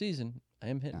 this season I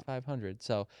am hitting 500.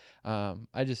 So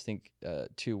I just think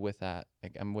too, with that,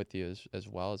 like, I'm with you as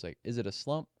well, as like, is it a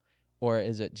slump, or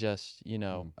is it just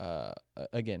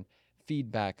again,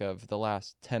 feedback of the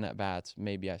last 10 at bats?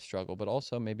 Maybe I struggle, but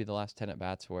also maybe the last 10 at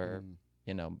bats were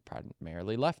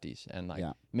primarily lefties, and like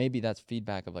maybe that's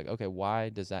feedback of like, okay, why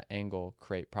does that angle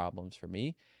create problems for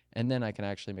me? And then I can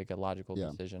actually make a logical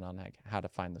decision on like how to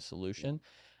find the solution.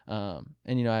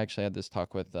 And I actually had this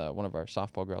talk with one of our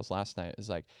softball girls last night. Is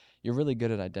like, you're really good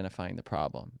at identifying the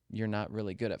problem, you're not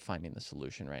really good at finding the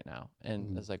solution right now.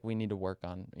 And it's like, we need to work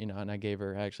on, and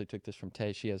I actually took this from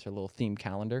Tay. She has her little theme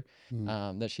calendar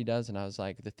that she does, and I was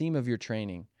like, the theme of your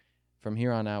training from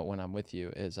here on out when I'm with you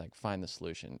is like, find the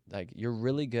solution. Like, you're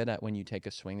really good at, when you take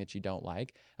a swing that you don't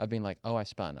like, of being like, oh, I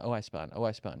spun.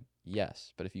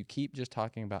 Yes, but if you keep just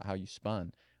talking about how you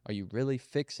spun, are you really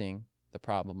fixing the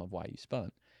problem of why you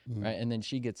spun? Right. And then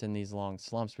she gets in these long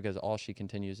slumps because all she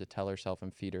continues to tell herself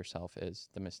and feed herself is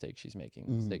the mistake she's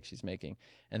making,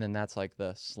 And then that's like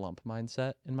the slump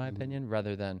mindset, in my opinion,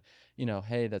 rather than,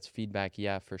 hey, that's feedback.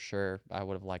 Yeah, for sure. I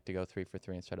would have liked to go 3 for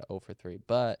 3 instead of 0 for 3.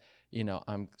 But,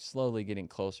 I'm slowly getting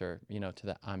closer, to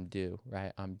the I'm due,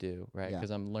 right?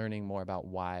 Because I'm learning more about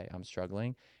why I'm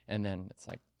struggling. And then it's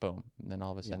like, boom. And then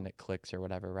all of a sudden it clicks or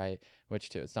whatever, right? Which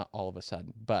too, it's not all of a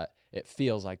sudden, but it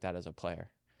feels like that as a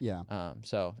player. Yeah.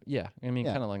 So yeah, I mean,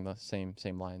 kind of along the same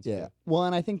lines. Yeah. Too. Well,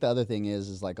 and I think the other thing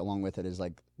is like, along with it is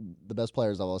like, the best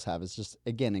players I always have is just,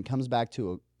 again, it comes back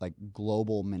to a like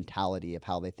global mentality of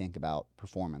how they think about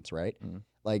performance, right?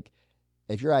 Like,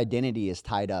 if your identity is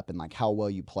tied up in like how well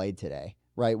you played today,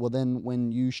 right? Well, then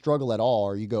when you struggle at all,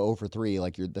 or you go 0 for 3,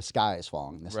 like the sky is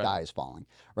falling, sky is falling,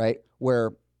 right?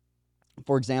 Where,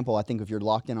 for example, I think if you're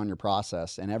locked in on your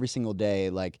process and every single day,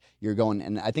 like, you're going,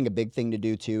 and I think a big thing to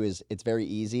do too is, it's very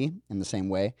easy in the same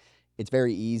way. It's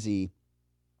very easy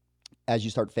as you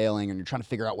start failing and you're trying to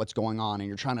figure out what's going on and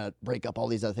you're trying to break up all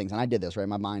these other things. And I did this, right?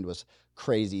 My mind was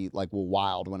crazy, like,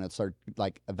 wild when it started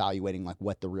like evaluating like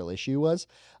what the real issue was.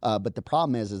 But the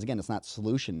problem is again, it's not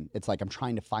solution. It's like, I'm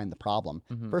trying to find the problem.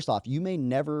 First off, you may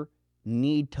never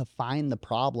need to find the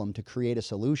problem to create a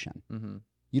solution.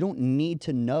 You don't need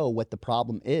to know what the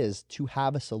problem is to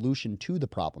have a solution to the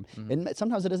problem. And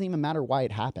sometimes it doesn't even matter why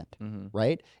it happened,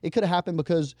 right? It could have happened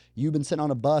because you've been sitting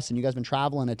on a bus and you guys been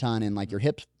traveling a ton and like your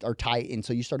hips are tight, and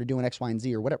so you started doing X, Y, and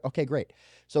Z or whatever. Okay, great.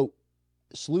 So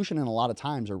solution in a lot of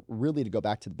times are really to go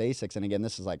back to the basics. And again,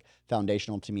 this is like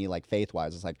foundational to me, like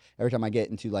faith-wise. It's like every time I get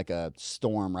into like a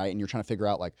storm, right, and you're trying to figure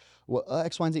out like, well,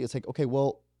 X, Y, and Z, it's like, okay,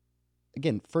 well,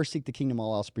 again, first seek the kingdom,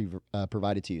 all else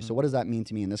provided to you. So what does that mean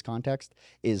to me in this context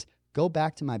is, go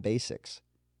back to my basics.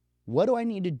 What do I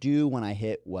need to do when I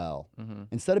hit well?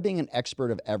 Instead of being an expert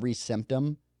of every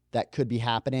symptom that could be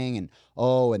happening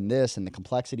and this and the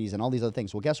complexities and all these other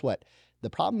things. Well, guess what? The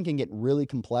problem can get really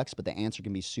complex, but the answer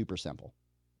can be super simple,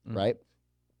 right?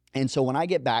 And so when I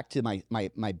get back to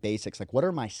my basics, like, what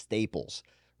are my staples,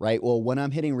 right? Well, when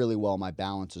I'm hitting really well, my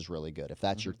balance is really good, if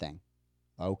that's your thing.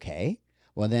 Okay.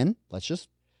 Well, then let's just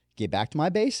get back to my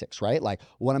basics, right? Like,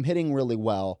 when I'm hitting really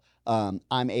well,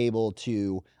 I'm able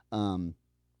to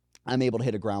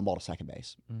hit a ground ball to second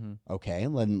base. Okay,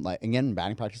 then, like, again,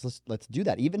 batting practice, let's do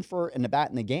that. Even for an at bat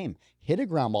in the game, hit a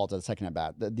ground ball to the second at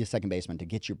bat, the second baseman, to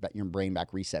get your brain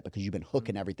back reset, because you've been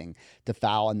hooking everything to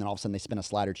foul, and then all of a sudden they spin a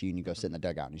slider to you and you go sit in the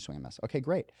dugout and you swing a miss. Okay,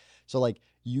 great. So like,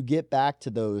 you get back to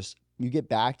those. You get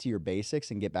back to your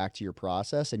basics and get back to your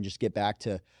process and just get back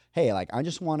to, hey, like, I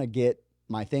just want to get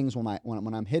my things when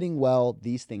I'm hitting well,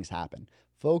 these things happen.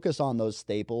 Focus on those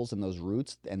staples and those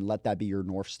roots and let that be your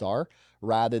North Star,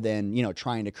 rather than,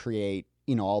 trying to create,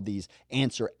 all these,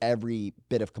 answer every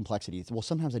bit of complexity. Well,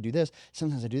 sometimes I do this,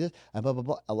 sometimes I do this, blah, blah,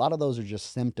 blah. A lot of those are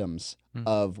just symptoms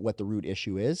of what the root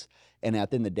issue is. And at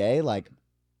the end of the day, like,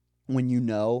 when you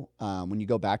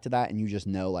go back to that and you just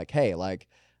know, like, hey, like,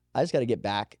 I just got to get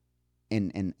back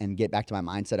and get back to my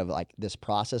mindset of like this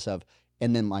process of,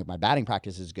 and then like my batting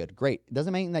practice is good. Great. It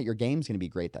doesn't mean that your game's going to be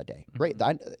great that day. Great.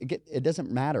 It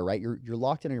doesn't matter, right? You're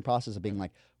locked in your process of being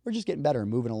like, we're just getting better and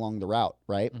moving along the route,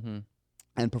 right?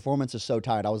 And performance is so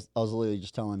tied. I was literally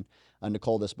just telling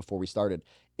Nicole this before we started,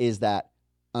 is that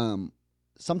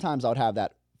sometimes I would have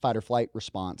that fight or flight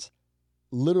response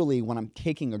literally when I'm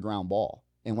taking a ground ball.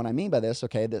 And what I mean by this,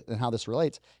 okay, and how this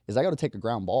relates is I go to take a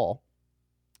ground ball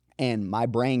and my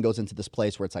brain goes into this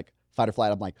place where it's like fight or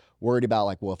flight. I'm like worried about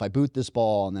like, well, if I boot this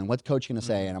ball and then what's coach going to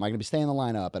say? And am I going to be staying in the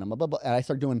lineup? And and I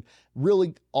start doing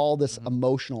really all this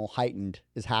emotional heightened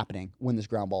is happening when this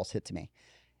ground ball is hit to me.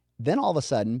 Then all of a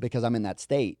sudden, because I'm in that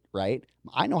state, right,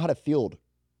 I know how to field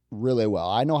really well.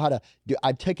 I know how to do,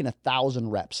 I've taken 1,000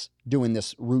 reps doing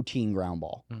this routine ground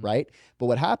ball, right? But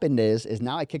what happened is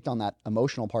now I kicked on that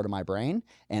emotional part of my brain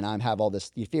and I have all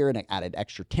this fear and it added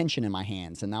extra tension in my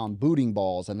hands. And now I'm booting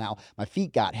balls and now my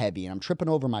feet got heavy and I'm tripping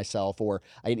over myself or,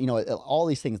 all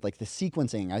these things like the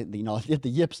sequencing, I hit the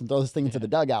yips and throw this thing into the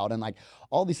dugout and like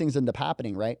all these things end up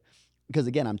happening, right? Because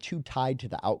again, I'm too tied to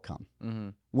the outcome.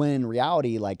 When in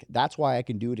reality, like that's why I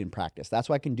can do it in practice. That's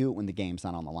why I can do it when the game's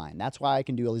not on the line. That's why I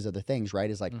can do all these other things, right?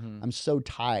 Is like I'm so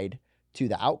tied to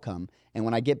the outcome. And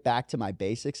when I get back to my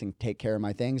basics and take care of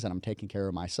my things and I'm taking care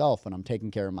of myself and I'm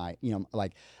taking care of my,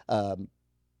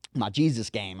 my Jesus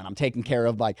game and I'm taking care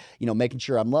of like, making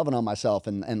sure I'm loving on myself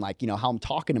and like, how I'm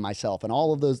talking to myself and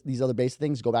all of these other basic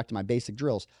things, go back to my basic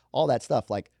drills, all that stuff,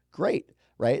 like great.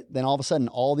 Right? Then all of a sudden,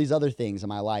 all these other things in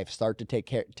my life start to take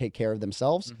care of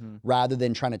themselves rather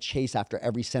than trying to chase after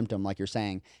every symptom, like you're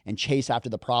saying, and chase after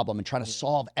the problem and trying to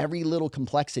solve every little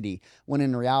complexity. When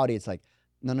in reality, it's like,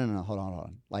 no, hold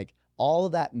on. Like all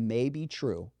of that may be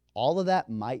true. All of that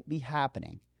might be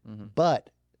happening,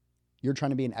 but you're trying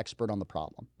to be an expert on the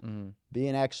problem. Be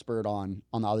an expert on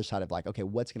the other side of like, okay,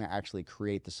 what's going to actually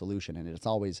create the solution? And it's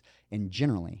always and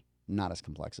generally not as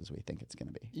complex as we think it's going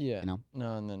to be. Yeah. No,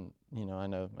 and then, I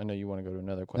know you want to go to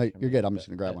another question. No, you're good. I'm just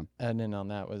going to grab one. And then on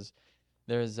that was,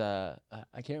 there's I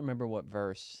can't remember what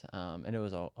verse, and it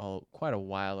was quite a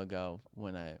while ago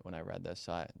when I read this,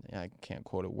 so I can't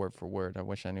quote it word for word. I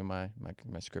wish I knew my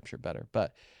scripture better.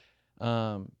 But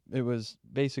it was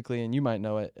basically, and you might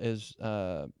know it, is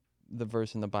the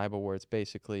verse in the Bible where it's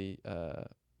basically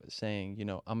saying,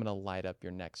 I'm going to light up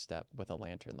your next step with a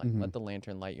lantern. Like, let the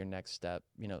lantern light your next step.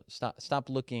 Stop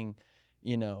looking,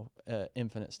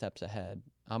 infinite steps ahead.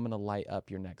 I'm going to light up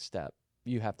your next step.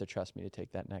 You have to trust me to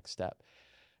take that next step.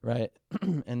 Right.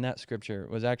 And that scripture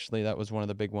was actually, that was one of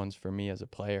the big ones for me as a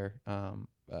player.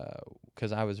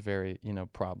 Cause I was very,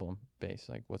 problem based,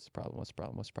 like what's the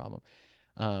problem?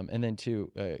 And then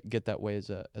to get that way as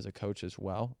a coach as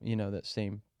well, that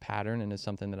same pattern. And it's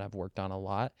something that I've worked on a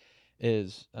lot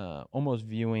is almost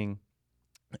viewing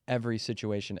every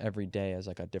situation every day as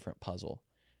like a different puzzle.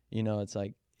 It's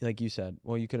like you said,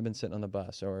 well, you could have been sitting on the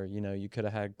bus, or, you could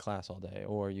have had class all day,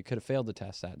 or you could have failed the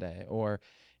test that day, or,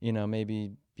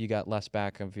 maybe you got less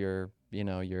back of your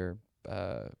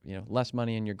less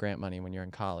money in your grant money when you're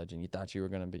in college and you thought you were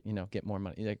going to be, get more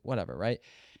money, like whatever. Right.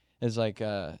 It's like,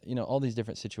 all these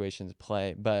different situations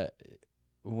play. But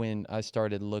when I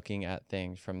started looking at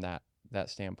things from that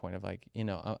standpoint of like,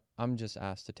 I'm just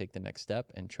asked to take the next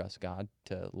step and trust God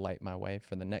to light my way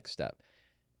for the next step,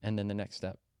 and then the next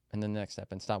step, and then the next step,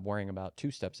 and stop worrying about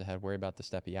 2 steps ahead, worry about the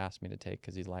step he asked me to take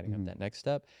because he's lighting up that next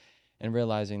step. And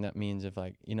realizing that means if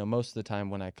like, most of the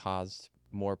time when I caused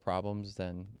more problems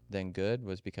than good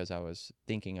was because I was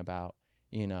thinking about,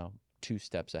 2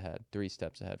 steps ahead, 3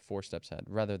 steps ahead, 4 steps ahead,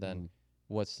 rather than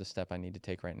what's the step I need to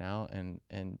take right now,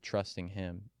 and trusting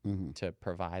him to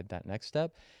provide that next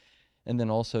step. And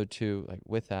then also too, like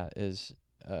with that is,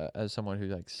 as someone who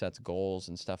like sets goals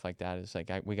and stuff like that, is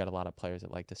like, we got a lot of players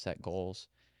that like to set goals.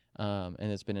 And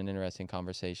it's been an interesting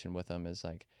conversation with them is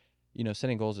like,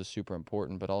 setting goals is super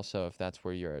important, but also if that's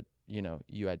where you're,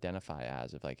 you identify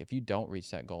as if like, if you don't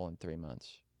reach that goal in 3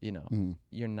 months,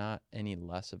 you're not any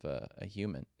less of a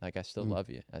human. Like I still love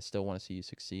you. I still want to see you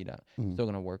succeed. I'm still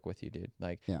going to work with you, dude.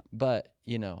 Like, but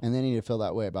and they need to feel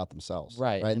that way about themselves.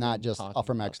 Right. Right. Not just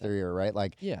from exterior, right?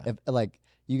 Like, if, like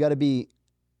you got to be,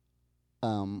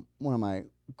 one of my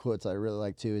quotes I really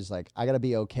like too is like, I got to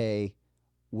be okay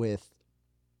with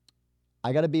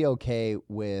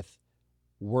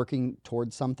working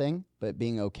towards something, but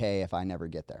being okay if I never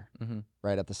get there,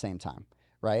 right, at the same time,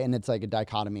 right? And it's like a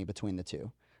dichotomy between the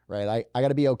two, right? I got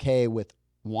to be okay with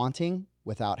wanting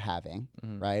without having,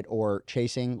 right? Or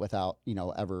chasing without,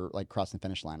 ever like crossing the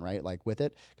finish line, right? Like with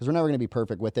it, because we're never going to be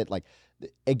perfect with it. Like,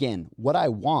 again, what I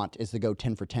want is to go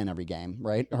 10 for 10 every game,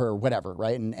 right? Or whatever,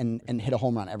 right? And hit a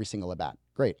home run every single at bat.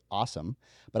 Great, awesome.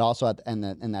 But also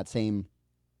in that same,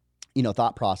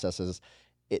 thought processes,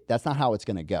 that's not how it's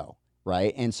going to go.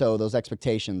 Right. And so those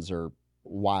expectations are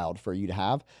wild for you to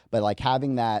have, but like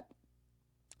having that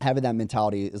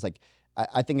mentality is like,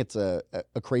 I think it's a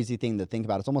crazy thing to think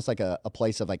about. It's almost like a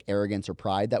place of like arrogance or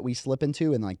pride that we slip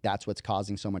into. And like, that's what's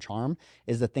causing so much harm,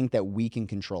 is to think that we can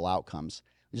control outcomes.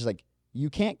 It's just like, you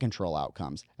can't control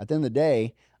outcomes. At the end of the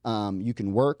day, you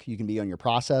can work, you can be on your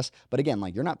process, but again,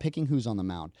 like, you're not picking who's on the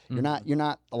mound. You're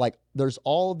not like, there's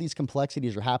all of these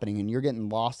complexities are happening and you're getting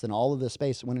lost in all of this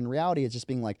space, when in reality, it's just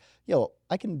being like, yo,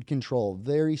 I can control a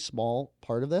very small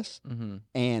part of this,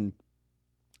 and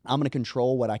I'm going to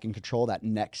control what I can control, that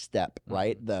next step,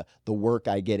 right? The work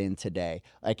I get in today.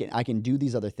 I can do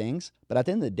these other things, but at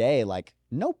the end of the day, like,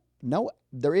 no,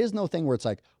 there is no thing where it's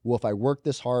like, well, if I work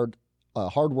this hard,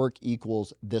 hard work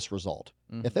equals this result.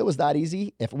 If it was that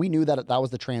easy, if we knew that that was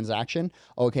the transaction,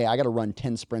 okay, I got to run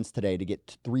 10 sprints today to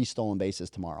get 3 stolen bases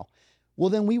tomorrow. Well,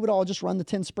 then we would all just run the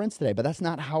 10 sprints today, but that's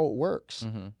not how it works,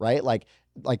 right? Like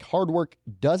hard work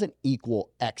doesn't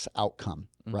equal X outcome,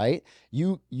 right?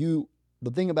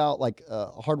 The thing about like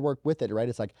hard work with it, right?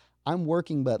 It's like, I'm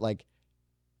working, but like,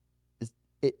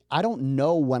 I don't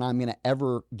know when I'm going to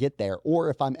ever get there, or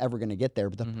if I'm ever going to get there.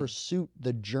 But the pursuit,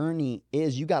 the journey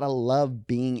is, you got to love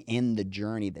being in the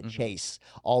journey, the chase,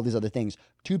 all these other things.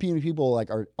 Too many people like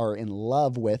are in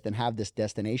love with and have this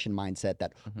destination mindset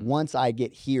that once I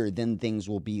get here, then things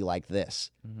will be like this,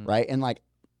 right? And like,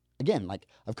 again, like,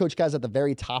 I've coached guys at the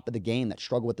very top of the game that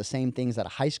struggle with the same things that a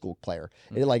high school player.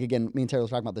 Like, again, me and Taylor were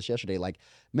talking about this yesterday. Like,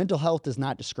 mental health does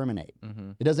not discriminate.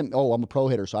 It doesn't, oh, I'm a pro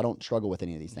hitter, so I don't struggle with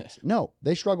any of these things. No,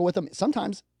 they struggle with them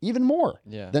sometimes even more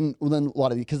than a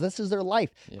lot of these, because this is their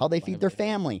life, how they feed their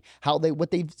family,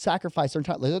 what they've sacrificed their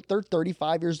time. Like, they're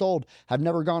 35 years old, have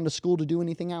never gone to school to do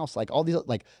anything else. Like, all these,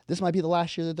 like, this might be the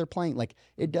last year that they're playing. Like,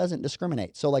 it doesn't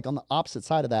discriminate. So like, on the opposite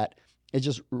side of that, it's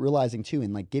just realizing too,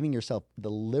 and like giving yourself the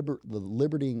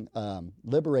liberating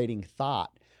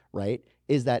thought, right?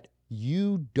 Is that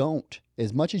you don't,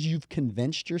 as much as you've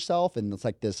convinced yourself, and it's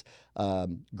like this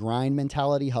grind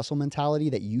mentality, hustle mentality,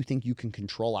 that you think you can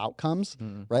control outcomes,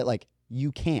 right? Like,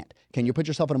 you can't. Can you put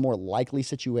yourself in a more likely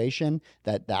situation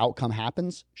that the outcome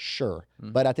happens? Sure.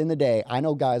 But at the end of the day, I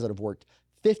know guys that have worked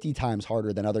 50 times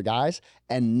harder than other guys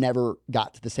and never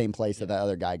got to the same place that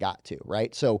other guy got to,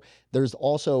 right? So there's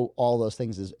also all those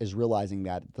things, is realizing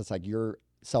that that's like, your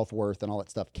self-worth and all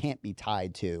that stuff can't be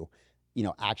tied to,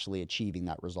 actually achieving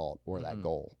that result or that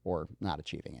goal, or not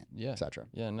achieving it, et cetera.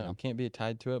 Yeah, no, it can't be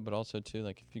tied to it, but also too,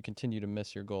 like, if you continue to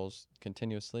miss your goals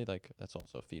continuously, like, that's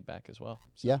also feedback as well.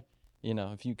 So,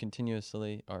 if you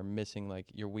continuously are missing like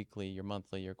your weekly, your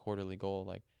monthly, your quarterly goal,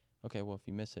 like, okay, well, if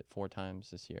you miss it 4 times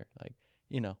this year, like,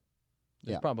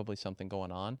 there's probably something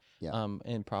going on,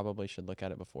 and probably should look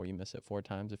at it before you miss it 4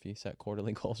 times if you set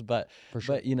quarterly goals. But, for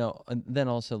sure. And then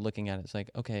also looking at it, it's like,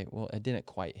 okay, well, I didn't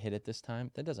quite hit it this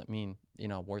time. That doesn't mean,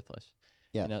 I'm worthless.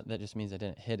 That just means I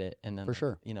didn't hit it. And then, for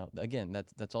sure, again,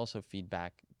 that's also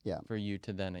feedback for you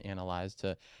to then analyze,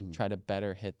 to try to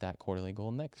better hit that quarterly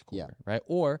goal next quarter, right?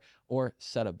 Or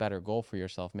set a better goal for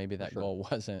yourself. Maybe that goal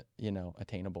wasn't,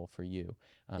 attainable for you,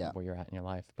 where you're at in your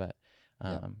life. But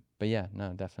yeah,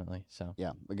 no, definitely. So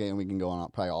again, we can go on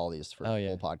probably all these for a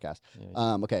whole podcast.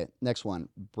 Okay, next one,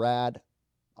 Brad,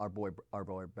 our boy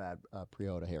Brad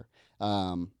Priota here.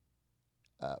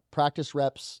 Practice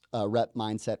rep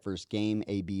mindset versus game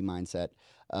AB mindset.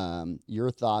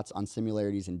 Your thoughts on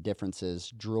similarities and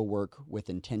differences, drill work with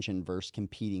intention versus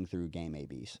competing through game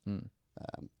ABs.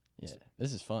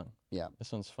 This is fun.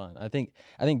 This one's fun. I think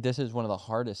this is one of the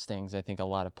hardest things I think a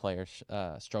lot of players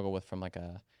struggle with, from like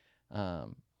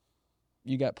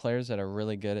you got players that are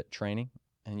really good at training,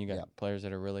 and you got players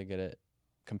that are really good at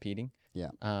competing.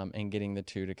 And getting the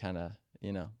two to kind of,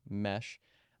 mesh.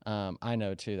 I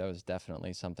know too, that was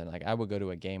definitely something, like, I would go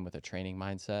to a game with a training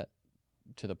mindset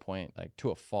to the point, like, to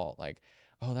a fault, like,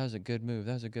 oh, that was a good move.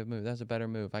 That was a good move. That was a better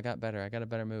move. I got better. I got a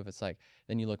better move. It's like,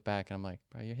 then you look back and I'm like,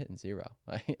 bro, you're hitting 0.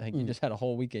 Like you just had a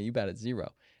whole weekend. You batted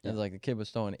 0. And it's like the kid was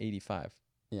throwing 85.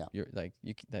 You're like,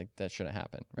 that shouldn't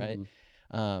happen. Right.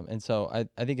 And so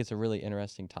I think it's a really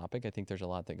interesting topic. I think there's a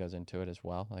lot that goes into it as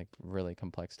well. Like, really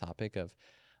complex topic of,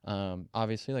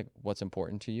 obviously, like, what's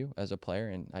important to you as a player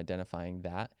and identifying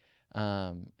that.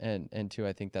 And two,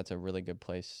 I think that's a really good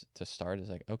place to start, is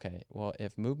like, okay, well,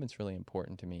 if movement's really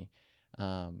important to me,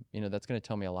 that's going to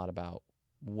tell me a lot about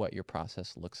what your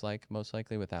process looks like, most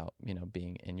likely, without,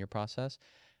 being in your process.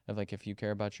 Of like, if you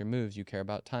care about your moves, you care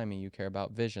about timing, you care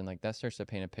about vision, like, that starts to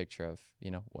paint a picture of,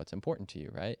 what's important to you,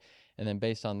 right? And then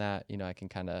based on that, I can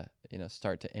kind of,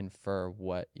 start to infer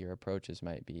what your approaches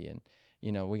might be. And,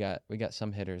 we got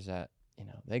some hitters that,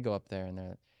 they go up there and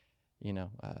they're,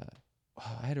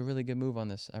 I had a really good move on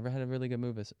this. I had a really good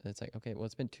move. It's like, okay, well,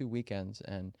 it's been 2 weekends,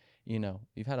 and,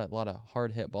 you've had a lot of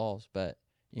hard hit balls, but,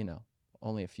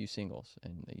 only a few singles,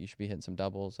 and you should be hitting some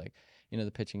doubles. Like,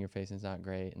 the pitching you're facing is not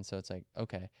great. And so it's like,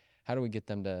 okay, how do we get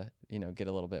them to, get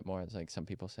a little bit more? It's like some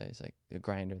people say, it's like the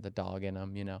grinder, the dog in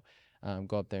them,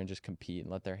 go up there and just compete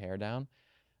and let their hair down.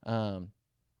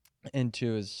 And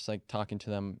two is like talking to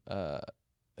them.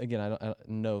 Again, I don't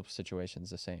no situation's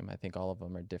the same. I think all of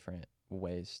them are different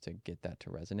ways to get that to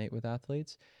resonate with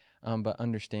athletes. But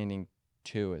understanding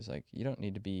too is like, you don't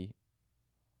need to be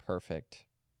perfect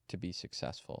to be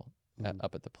successful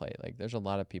up at the plate. Like, there's a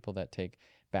lot of people that take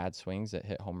bad swings that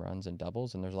hit home runs and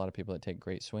doubles, and there's a lot of people that take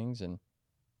great swings and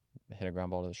hit a ground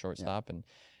ball to the shortstop and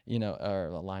or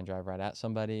a line drive right at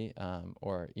somebody,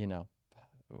 or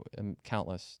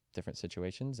countless different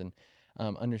situations. And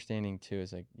understanding too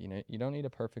is like, you don't need a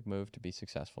perfect move to be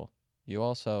successful. You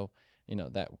also,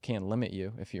 that can limit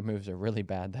you if your moves are really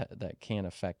bad, that can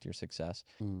affect your success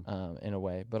in a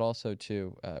way. But also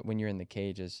too, when you're in the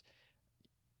cage is,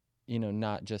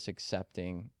 not just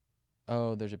accepting,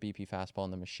 oh, there's a BP fastball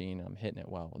in the machine and I'm hitting it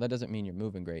well. That doesn't mean you're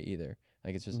moving great either.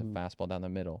 Like, it's just a fastball down the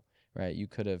middle, right? You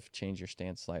could have changed your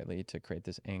stance slightly to create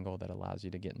this angle that allows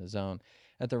you to get in the zone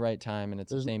at the right time, and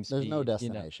it's the same speed. There's no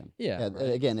destination. Yeah.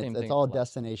 Right? Again, it's all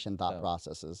destination thought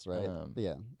processes, right?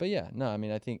 But yeah, no, I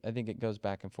mean, I think it goes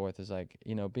back and forth. Is like,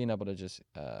 being able to just,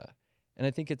 and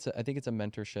I think it's a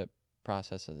mentorship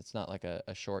process. It's not like a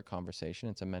short conversation.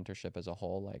 It's a mentorship as a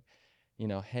whole. Like,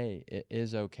 hey, it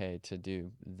is okay to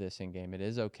do this in game. It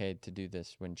is okay to do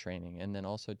this when training, and then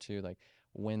also to like,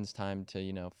 when's time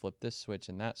to flip this switch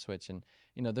and that switch. And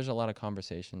there's a lot of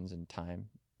conversations and time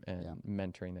and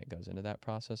mentoring that goes into that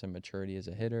process, and maturity as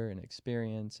a hitter and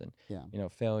experience and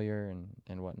failure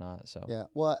and whatnot. So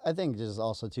well, I think just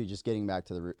also too, just getting back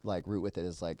to the root with it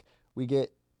is like, we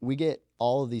get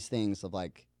all of these things of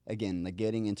like, again, like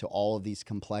getting into all of these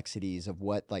complexities of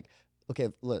what, like, okay,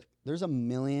 look, there's a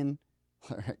million,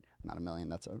 not a million,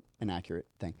 that's an inaccurate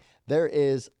thing. There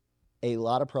is a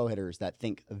lot of pro hitters that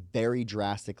think very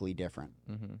drastically different.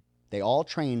 They all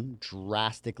train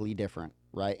drastically different,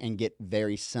 right? And get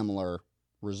very similar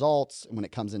results when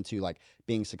it comes into like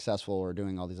being successful or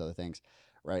doing all these other things,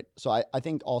 right? So I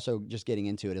think also just getting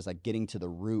into it is like getting to the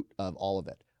root of all of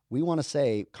it. We want to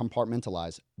say,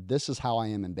 compartmentalize, this is how I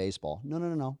am in baseball.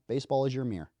 No. Baseball is your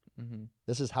mirror.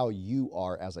 This is how you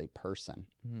are as a person,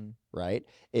 right?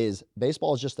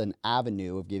 Baseball is just an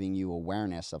avenue of giving you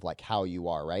awareness of like how you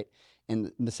are, right?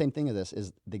 And the same thing of this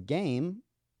is the game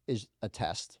is a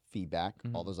test, feedback,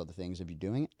 all those other things of you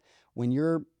doing it. When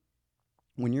you're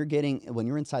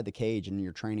inside the cage and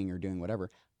you're training or doing whatever,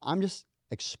 I'm just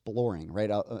exploring, right?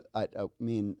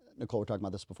 Me and Nicole were talking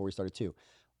about this before we started too.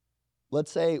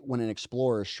 Let's say when an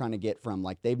explorer is trying to get from,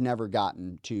 like, they've never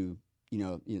gotten to,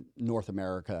 North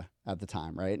America at the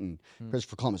time, right? And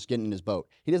Christopher Columbus getting in his boat.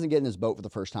 He doesn't get in his boat for the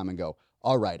first time and go,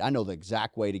 all right, I know the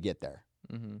exact way to get there.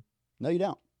 No, you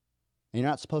don't. And you're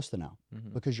not supposed to know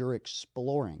because you're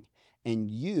exploring. And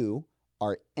you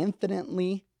are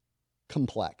infinitely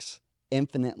complex,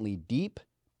 infinitely deep,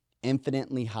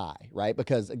 infinitely high, right?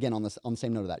 Because again, on the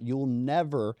same note of that,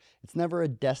 it's never a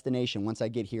destination. Once I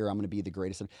get here, I'm going to be the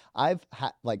greatest. I've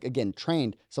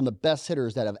trained some of the best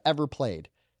hitters that have ever played.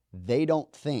 They don't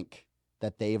think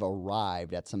that they've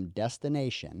arrived at some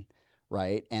destination,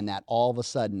 right? And that all of a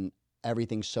sudden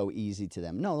everything's so easy to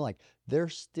them. No, like, they're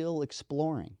still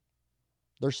exploring.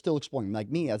 They're still exploring. Like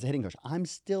me as a hitting coach, I'm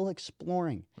still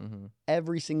exploring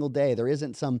every single day. There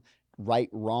isn't some right,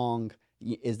 wrong.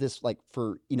 Is this like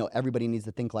for, everybody needs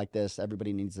to think like this.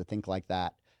 Everybody needs to think like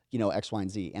that, X, Y,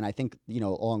 and Z. And I think,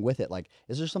 along with it, like,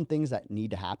 is there some things that need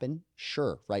to happen?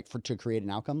 Sure. Right. To create an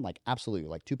outcome, like, absolutely.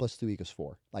 Like 2 + 2 =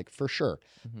 4, like, for sure.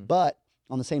 But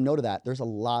on the same note of that, there's a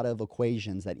lot of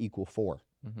equations that equal 4.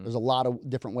 There's a lot of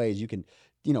different ways you can,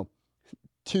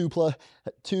 2 +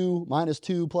 2 -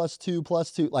 2 + 2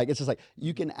 + 2. Like, it's just like,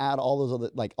 you can add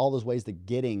all those ways to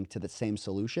getting to the same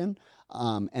solution.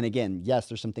 And again, yes,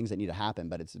 there's some things that need to happen,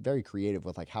 but it's very creative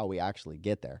with like how we actually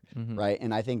get there. Right.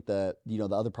 And I think the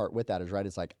other part with that is, right,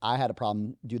 it's like, I had a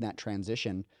problem doing that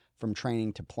transition from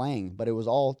training to playing, but it was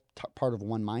all part of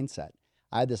one mindset.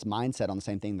 I had this mindset on the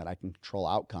same thing, that I can control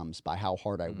outcomes by how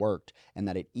hard I worked and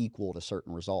that it equaled a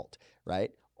certain result.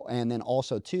 Right. And then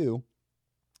also too,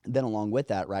 then along with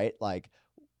that, right, like,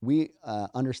 we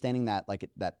understanding that, like,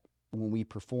 that when we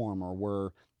perform or we're,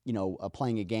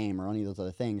 playing a game or any of those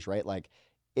other things, right, like,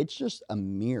 it's just a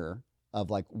mirror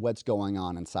of like what's going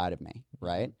on inside of me,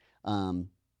 right? And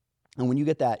when you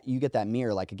get that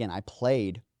mirror, like, again, I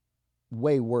played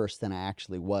way worse than I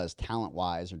actually was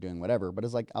talent-wise or doing whatever, but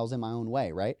it's like I was in my own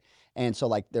way, right? And so,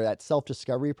 like, that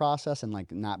self-discovery process and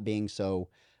like not being so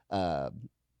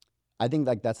I think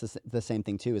like that's the same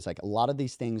thing too. It's like a lot of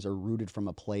these things are rooted from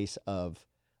a place of,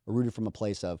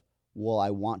 well,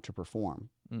 I want to perform.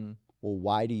 Well,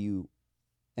 why do you?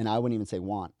 And I wouldn't even say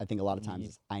want. I think a lot of times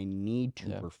it's I need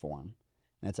to perform.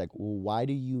 And it's like, well, why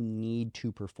do you need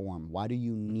to perform? Why do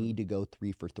you need to go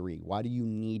 3 for 3? Why do you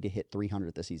need to hit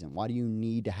 300 this season? Why do you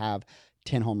need to have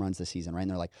 10 home runs this season, right? And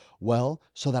they're like, well,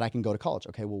 so that I can go to college.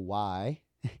 Okay, well, why?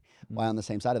 Why on the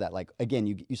same side of that? Like, again,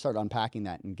 you start unpacking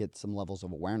that and get some levels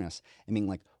of awareness and being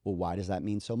like, well, why does that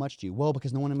mean so much to you? Well,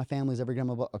 because no one in my family is ever going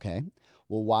to, okay.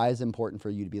 Well, why is it important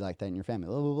for you to be like that in your family?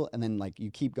 Blah, blah, blah. And then like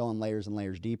you keep going layers and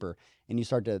layers deeper and you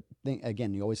start to think,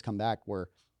 again, you always come back where,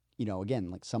 again,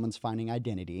 like someone's finding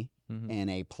identity in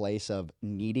a place of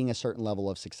needing a certain level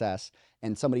of success.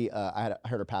 And somebody, I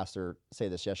heard a pastor say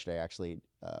this yesterday, actually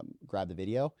grabbed the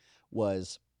video,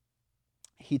 was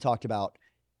he talked about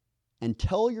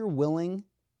until you're willing,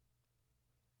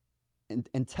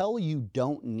 until you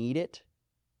don't need it,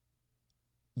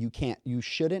 you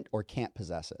shouldn't or can't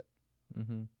possess it.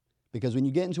 Because when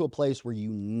you get into a place where you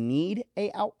need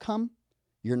a outcome,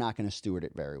 you're not going to steward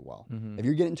it very well. If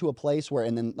you're getting to a place where,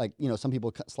 and then like, some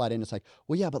people slide in, it's like,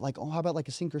 well, yeah, but like, oh, how about like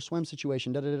a sink or swim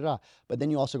situation, da da da da. But then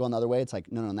you also go another way. It's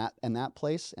like, no, in that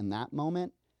place, in that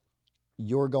moment,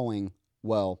 you're going,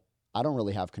 well, I don't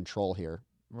really have control here.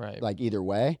 Right. Like either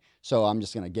way. So I'm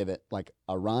just going to give it like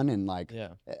a run. And like,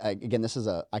 again,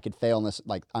 I could fail in this.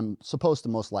 Like I'm supposed to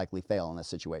most likely fail in this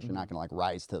situation. You're not going to like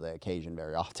rise to the occasion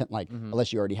very often, like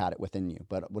unless you already had it within you.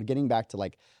 But we're getting back to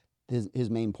like his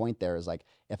main point there is like,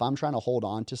 if I'm trying to hold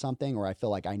on to something or I feel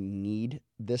like I need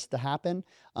this to happen,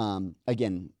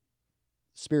 again,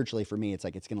 spiritually for me, it's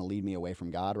like, it's going to lead me away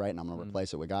from God. Right. And I'm going to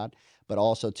replace it with God. But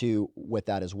also too, with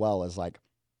that as well is like,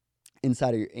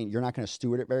 inside of you're not going to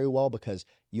steward it very well because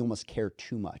you almost care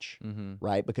too much,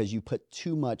 right? Because you put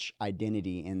too much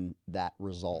identity in that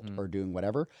result or doing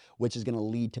whatever, which is going to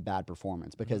lead to bad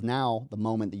performance. Because now the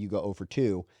moment that you go 0 for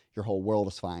 2, your whole world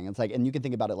is flying. It's like, and you can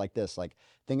think about it like this, like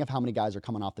think of how many guys are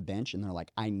coming off the bench and they're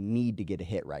like, I need to get a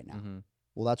hit right now.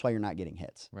 Well, that's why you're not getting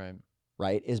hits.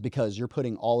 Right. Is because you're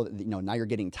putting all of, now you're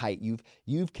getting tight.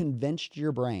 You've convinced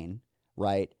your brain,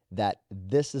 right, that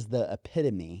this is the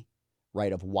epitome,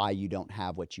 right, of why you don't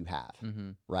have what you have,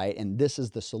 right? And this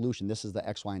is the solution. This is the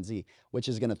X, Y, and Z, which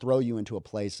is going to throw you into a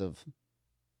place of,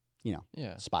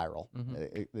 spiral.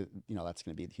 That's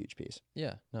going to be the huge piece.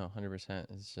 Yeah, no, 100%.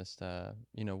 It's just,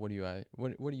 what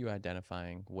are you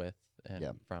identifying with and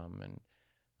from?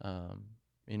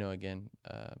 And, again,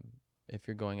 if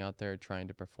you're going out there trying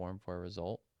to perform for a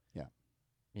result,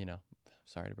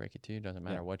 sorry to break it to you, doesn't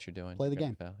matter what you're doing. Play the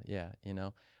game. Yeah,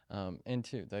 and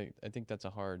two, I think that's a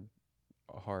hard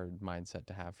mindset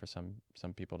to have for some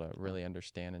people to really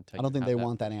understand and take. I don't think they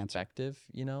want that answer. Perspective,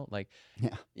 no,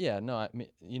 I mean,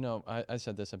 I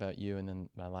said this about you, and then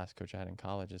my last coach I had in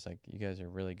college is like, you guys are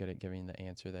really good at giving the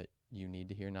answer that you need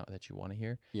to hear, not that you want to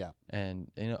hear. Yeah.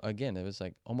 And again, it was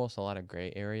like almost a lot of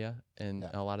gray area in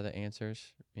a lot of the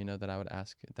answers, that I would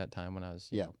ask at that time when I was,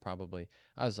 probably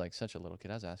I was like such a little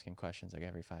kid. I was asking questions like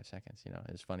every 5 seconds. It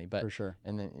was funny, but for sure.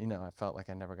 And then I felt like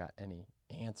I never got any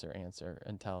answer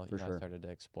until I started to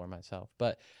explore myself.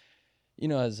 But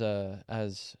as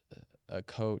a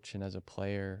coach and as a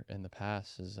player in the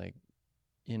past is like,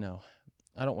 I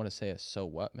don't want to say a so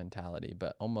what mentality,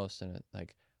 but almost in a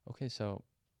like, okay, so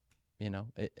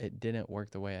it didn't work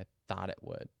the way I thought it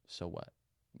would. So what?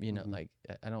 Like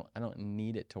I don't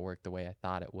need it to work the way I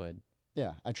thought it would.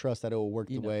 Yeah, I trust that it will work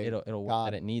the way it'll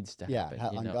God, that it needs to happen.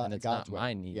 God, and it's God's not way.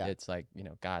 my need. It's like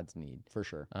God's need for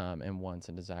sure. And wants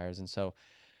and desires. And so,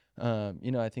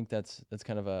 I think that's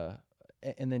kind of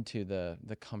and then too the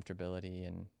comfortability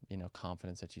and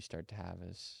confidence that you start to have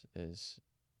is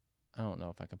I don't know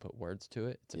if I can put words to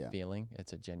it. It's a feeling.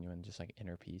 It's a genuine, just like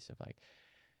inner peace of like,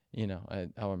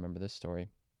 I'll remember this story.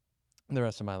 The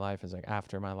rest of my life is like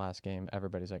after my last game,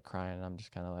 everybody's like crying, and I'm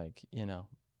just kind of like,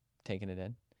 taking it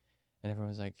in. And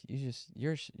everyone's like,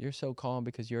 you're so calm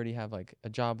because you already have like a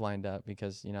job lined up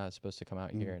because, I was supposed to come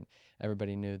out here and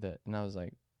everybody knew that. And I was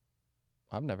like,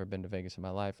 I've never been to Vegas in my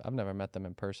life. I've never met them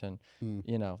in person.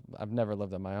 I've never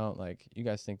lived on my own. Like, you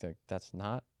guys think that that's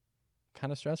not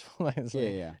kind of stressful? It's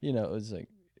it was like,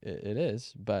 it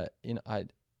is, but,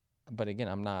 but again,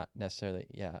 I'm not necessarily,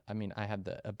 I mean, I have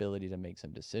the ability to make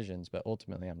some decisions, but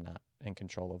ultimately I'm not in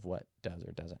control of what does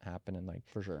or doesn't happen. And like,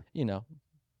 for sure,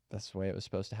 that's the way it was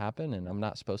supposed to happen. And I'm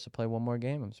not supposed to play one more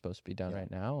game. I'm supposed to be done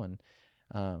right now. And,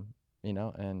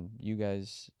 and you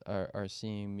guys are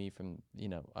seeing me from,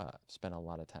 spend a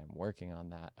lot of time working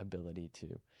on that ability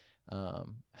to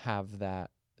have that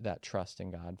trust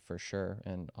in God for sure.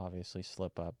 And obviously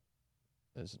slip up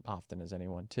as often as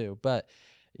anyone too. But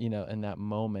and that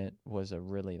moment was a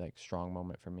really like strong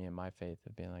moment for me in my faith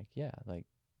of being like, yeah, like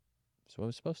it's what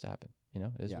was supposed to happen. It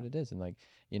is what it is. And like,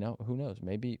 who knows?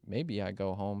 Maybe I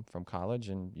go home from college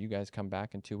and you guys come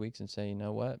back in 2 weeks and say, you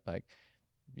know what, like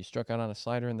you struck out on a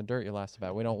slider in the dirt you lost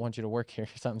about. We don't want you to work here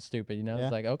or something stupid.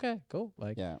 It's like, okay, cool.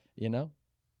 Like, I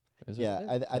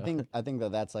think that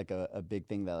that's like a big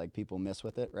thing that like people miss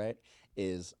with it, right?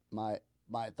 Is my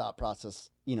thought process,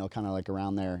 kind of like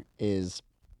around there is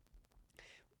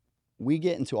we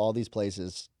get into all these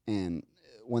places, and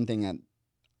one thing that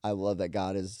I love that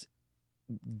God has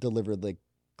delivered like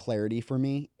clarity for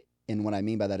me, and what I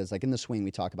mean by that is like in the swing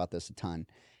we talk about this a ton,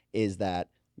 is that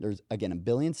there's again a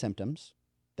billion symptoms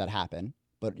that happen,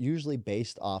 but usually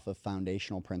based off of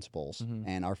foundational principles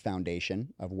and our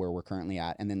foundation of where we're currently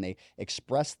at. And then they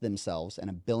express themselves in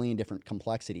a billion different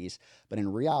complexities. But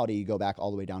in reality, you go back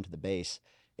all the way down to the base.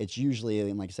 It's usually,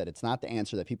 and like I said, it's not the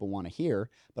answer that people want to hear,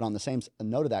 but on the same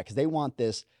note of that, because they want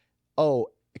this,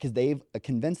 because they've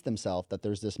convinced themselves that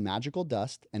there's this magical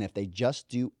dust. And if they just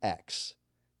do X,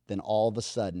 then all of a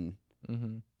sudden,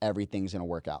 everything's going to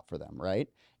work out for them. Right.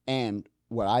 And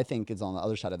what I think is on the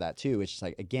other side of that too, it's just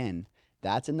like, again,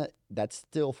 that's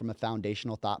still from a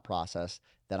foundational thought process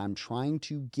that I'm trying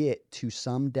to get to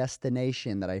some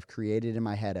destination that I've created in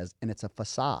my head and it's a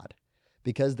facade.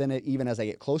 Because then even as I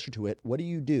get closer to it, what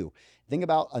do? Think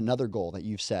about another goal that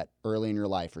you've set early in your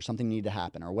life or something needed to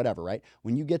happen or whatever, right?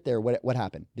 When you get there, what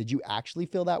happened? Did you actually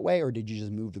feel that way or did you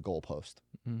just move the goalpost?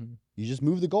 You just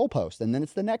move the goalpost and then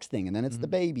it's the next thing and then it's the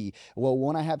baby. Well,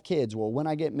 when I have kids, well, when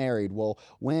I get married, well,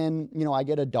 when, I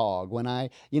get a dog, when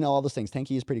I, all those things.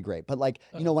 Tanky is pretty great. But like,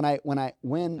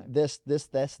 when this,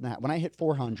 and that, when I hit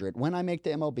 400, when I make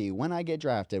the MLB, when I get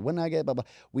drafted, when I get blah, blah,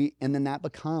 and then that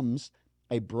becomes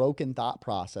a broken thought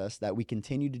process that we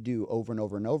continue to do over and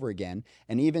over and over again.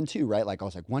 And even too, right? Like I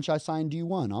was like, once I sign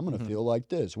D1, I'm going to feel like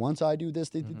this. Once I do this,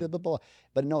 blah, blah, blah.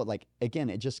 But no, like, again,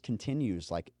 it just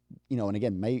continues like, and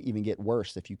again, may even get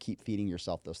worse if you keep feeding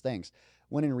yourself those things.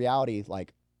 When in reality,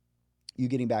 like you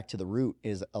getting back to the root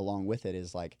is along with it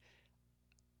is like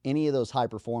any of those high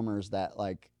performers that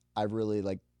like I've really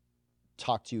like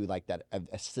talked to like that have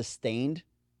sustained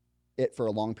it for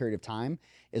a long period of time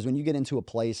is when you get into a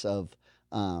place of,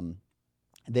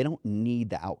 they don't need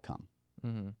the outcome.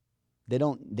 They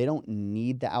don't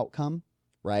need the outcome,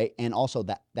 right? And also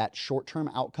that short-term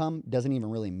outcome doesn't even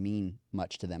really mean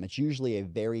much to them. It's usually a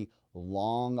very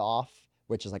long off,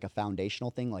 which is like a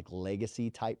foundational thing, like legacy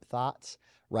type thoughts,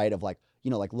 right? Of like,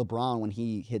 like LeBron when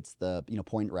he hits the,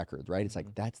 point record, right? It's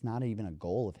like, that's not even a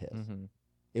goal of his.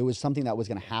 It was something that was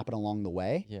going to happen along the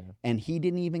way. Yeah. And he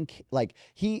didn't even like,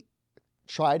 he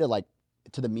tried to like,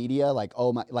 to the media, like,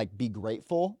 oh my, like be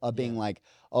grateful of being like,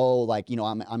 oh, like,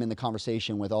 I'm in the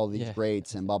conversation with all these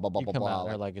greats and blah, blah, blah, you blah, come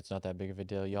blah. Out like it's not that big of a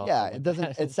deal. Y'all it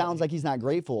doesn't, it sounds like he's not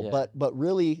grateful, but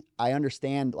really I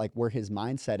understand like where his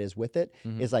mindset is with it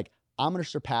is like, I'm going to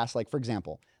surpass, like, for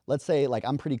example, let's say like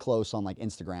I'm pretty close on like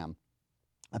Instagram.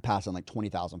 I pass on like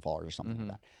 20,000 followers or something like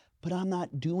that. But I'm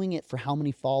not doing it for how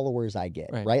many followers I get,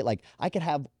 right? Like I could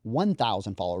have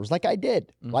 1,000 followers like I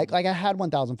did, like I had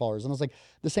 1,000 followers. And I was like,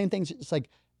 the same thing. It's like,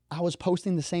 I was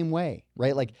posting the same way,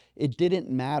 right? Like it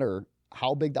didn't matter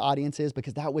how big the audience is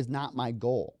because that was not my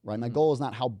goal, right? My goal is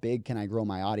not how big can I grow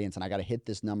my audience and I got to hit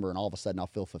this number and all of a sudden I'll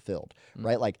feel fulfilled,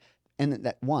 right? Like, and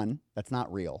that's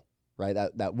not real. Right,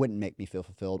 that wouldn't make me feel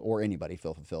fulfilled or anybody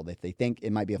feel fulfilled if they think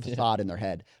it might be a facade in their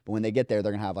head. But when they get there,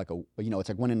 they're gonna have like it's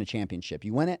like winning a championship.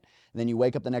 You win it, and then you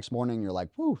wake up the next morning and you're like,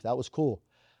 "Whew, that was cool."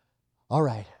 All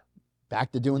right,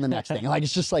 back to doing the next thing. Like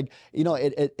it's just like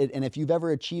it. And if you've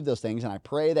ever achieved those things, and I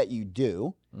pray that you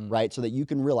do, right, so that you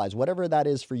can realize whatever that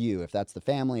is for you. If that's the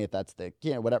family, if that's the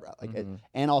whatever. Like,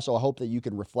 and also I hope that you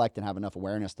can reflect and have enough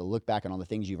awareness to look back on all the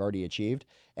things you've already achieved,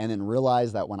 and then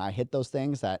realize that when I hit those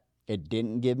things that it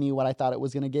didn't give me what I thought it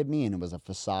was going to give me, and it was a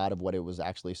facade of what it was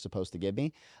actually supposed to give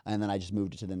me. And then I just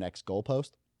moved it to the next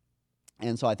goalpost.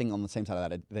 And so I think on the same side of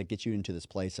that, that gets you into this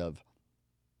place of,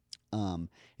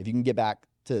 if you can get back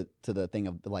to the thing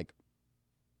of like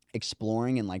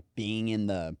exploring and like being in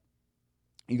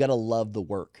you got to love the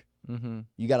work.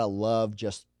 You got to love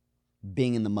just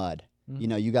being in the mud.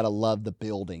 You got to love the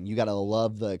building. You got to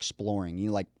love the exploring.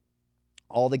 Like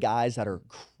all the guys that are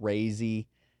crazy,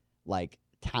 like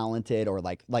talented or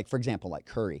like for example, like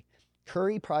Curry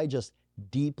probably just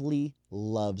deeply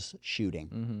loves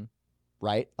shooting,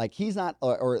 right? Like he's not,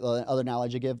 or the other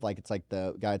analogy I give, like it's like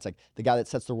the guy that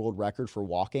sets the world record for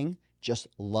walking just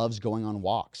loves going on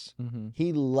walks.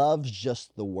 He loves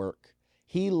just the work.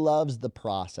 He loves the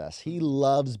process. He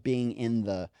loves being in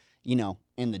the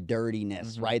in the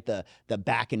dirtiness, right? The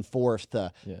back and forth,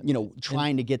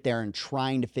 trying to get there and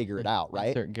trying to figure it out, right?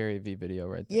 Insert Gary V video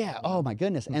right there. Yeah. Oh my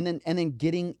goodness. And then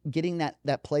getting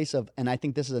that place of, and I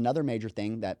think this is another major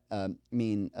thing that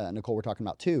me and Nicole were talking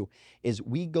about too, is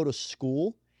we go to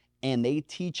school and they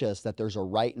teach us that there's a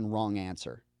right and wrong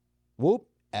answer. Whoop,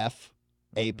 F,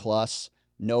 A plus,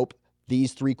 nope,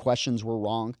 these 3 questions were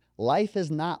wrong. Life is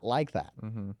not like that,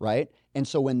 right? And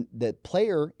so when the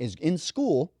player is in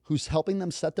school who's helping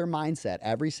them set their mindset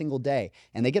every single day,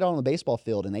 and they get out on the baseball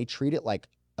field and they treat it like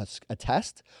a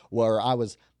test where I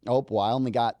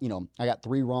only got, I got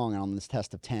 3 wrong on this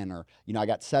test of 10, or, I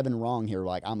got 7 wrong here,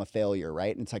 like I'm a failure,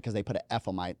 right? And it's like, because they put an F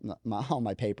on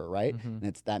my paper, right?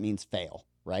 And that means fail,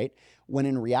 right? When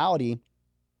in reality,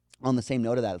 on the same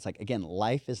note of that, it's like, again,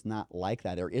 life is not like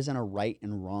that. There isn't a right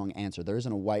and wrong answer. There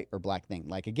isn't a white or black thing.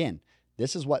 Like, again,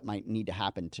 this is what might need to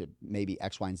happen to maybe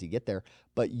X, Y, and Z get there.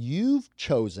 But you've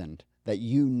chosen that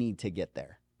you need to get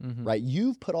there, right?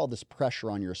 You've put all this pressure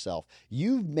on yourself.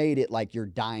 You've made it like your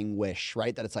dying wish,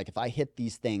 right? That it's like, if I hit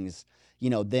these things,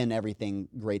 then everything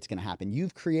great's going to happen.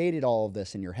 You've created all of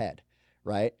this in your head,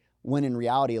 right? When in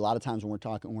reality, a lot of times when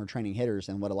we're training hitters,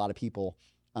 and what a lot of people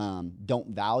don't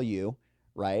value,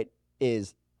 right,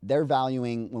 is they're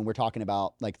valuing when we're talking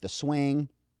about like the swing,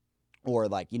 or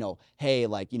like, hey,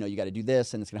 like, you got to do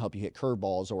this and it's going to help you hit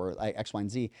curveballs or like X, Y,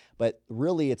 and Z. But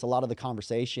really, it's a lot of the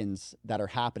conversations that are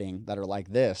happening that are like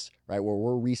this, right, where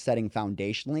we're resetting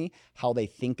foundationally how they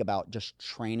think about just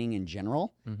training in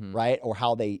general, right, or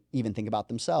how they even think about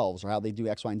themselves, or how they do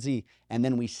X, Y, and Z. And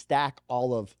then we stack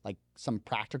all of like some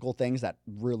practical things that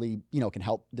really, can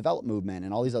help develop movement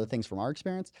and all these other things from our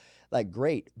experience. Like,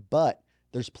 great. But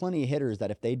there's plenty of hitters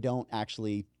that if they don't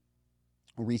actually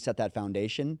reset that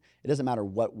foundation, it doesn't matter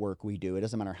what work we do. It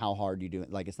doesn't matter how hard you do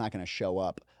it. Like, it's not going to show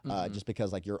up just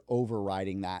because like you're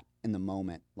overriding that in the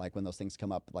moment. Like when those things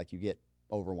come up, like you get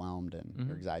overwhelmed and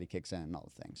your anxiety kicks in and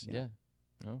all the things. Yeah.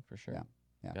 No, for sure.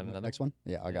 Yeah. Got another next one?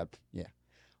 Yeah, I got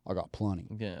plenty.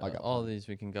 Yeah. I got all plenty. of these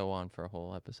we can go on for a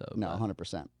whole episode. No,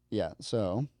 100%. Yeah.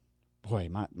 So, boy,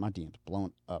 my DM's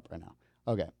blown up right now.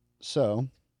 Okay. So,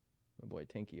 my boy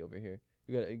Tanky over here.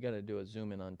 You gotta do a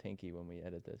zoom in on Tanky when we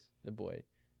edit this. The boy,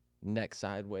 neck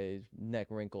sideways, neck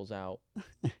wrinkles out.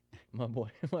 my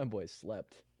boy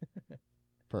slept.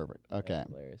 Perfect. Okay. That's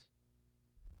hilarious.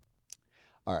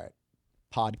 All right.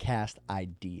 Podcast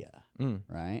idea.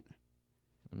 Right.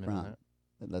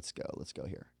 Let's go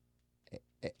here.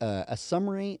 A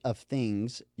summary of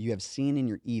things you have seen in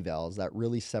your evals that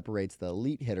really separates the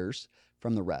elite hitters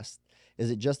from the rest.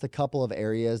 Is it just a couple of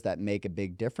areas that make a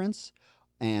big difference?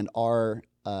 And are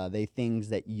they things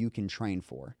that you can train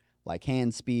for? Like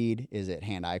hand speed? Is it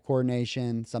hand-eye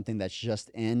coordination? Something that's just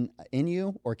in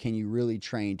you? Or can you really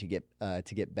train to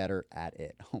get better at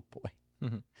it? Oh, boy.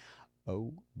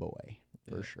 Oh, boy.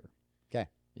 For sure. Okay.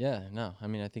 Yeah, no. I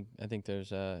mean, I think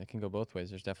there's it can go both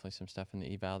ways. There's definitely some stuff in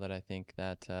the eval that I think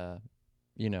that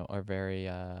are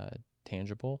very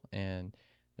tangible, and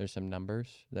there's some numbers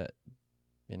that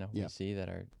we see that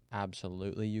are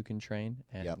absolutely you can train,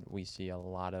 and we see a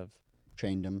lot of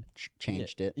trained them,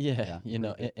 changed it. Yeah,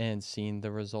 and seen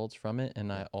the results from it.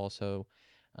 And I also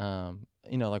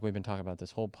like we've been talking about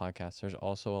this whole podcast, there's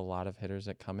also a lot of hitters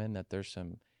that come in that there's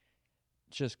some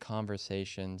just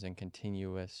conversations and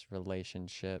continuous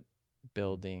relationship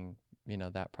building,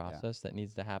 that process that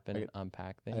needs to happen and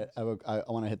unpack things. I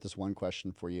want to hit this one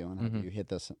question for you, and have you hit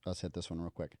this. Let's hit this one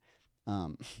real quick.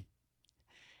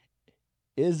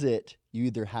 Is it you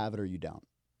either have it or you don't?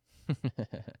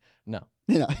 No.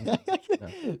 No. No.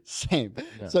 Same.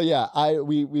 No. So yeah,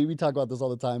 we talk about this all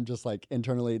the time, just like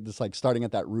internally, just like starting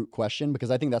at that root question,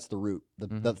 because I think that's the root.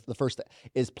 The first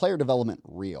is player development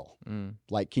real.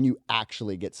 Like, can you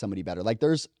actually get somebody better? Like,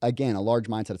 there's again a large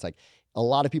mindset. It's like a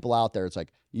lot of people out there. It's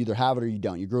like you either have it or you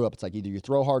don't. You grew up. It's like either you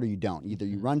throw hard or you don't. Either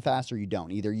you run fast or you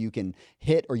don't. Either you can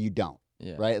hit or you don't.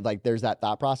 Yeah. Right. Like there's that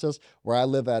thought process where I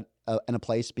live in a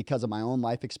place because of my own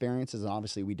life experiences. And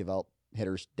obviously we develop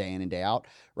hitters day in and day out,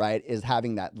 right? Is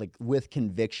having that like with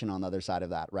conviction on the other side of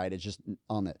that, right? It's just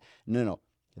on it. No,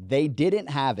 they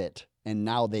didn't have it and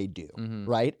now they do.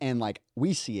 Right. And like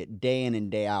we see it day in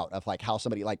and day out of like how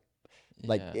somebody like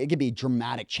it could be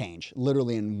dramatic change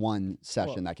literally in one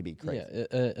session. That could be crazy.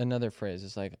 Yeah. Another phrase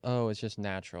is like, oh, it's just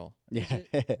natural. Yeah.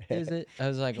 Is it? I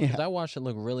was like, because I watched it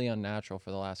look really unnatural for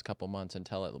the last couple months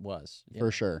until it was. For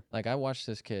sure. Like I watched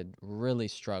this kid really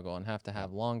struggle and have to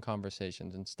have long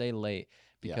conversations and stay late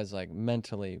because like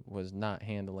mentally was not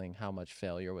handling how much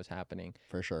failure was happening.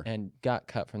 For sure. And got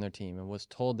cut from their team and was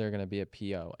told they're going to be a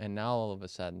PO. And now all of a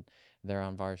sudden they're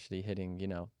on varsity hitting,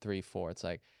 3-4. It's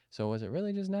like, so was it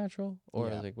really just natural, or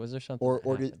like was there something?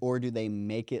 Or do they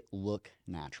make it look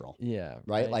natural? Yeah,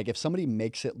 right. Like if somebody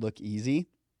makes it look easy,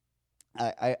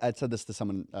 I said this to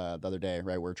someone the other day,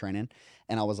 right? We were training,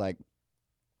 and I was like,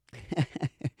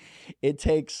 it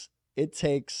takes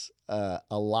a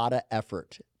lot of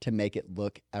effort to make it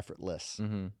look effortless.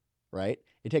 Mm-hmm. Right?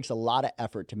 It takes a lot of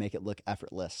effort to make it look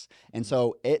effortless. And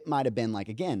so it might have been like,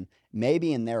 again,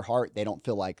 maybe in their heart, they don't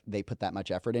feel like they put that much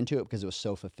effort into it because it was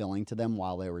so fulfilling to them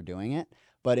while they were doing it.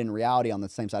 But in reality, on the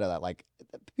same side of that, like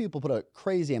people put a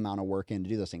crazy amount of work in to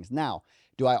do those things. Now,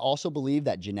 do I also believe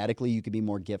that genetically you could be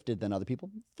more gifted than other people?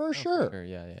 For sure. For sure.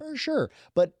 Yeah. For sure.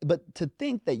 But to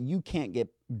think that you can't get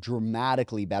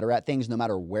dramatically better at things no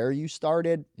matter where you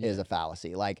started is a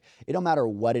fallacy. Like it don't matter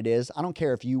what it is. I don't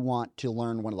care if you want to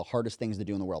learn one of the hardest things to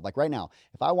do in the world. Like right now,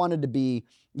 if I wanted to be,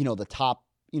 the top,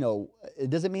 it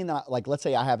doesn't mean that, like, let's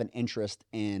say I have an interest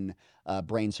in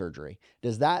brain surgery.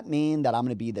 Does that mean that I'm going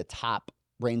to be the top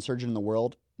brain surgeon in the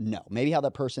world? No. Maybe how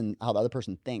the other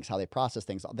person thinks, how they process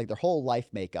things, like their whole life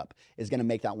makeup is going to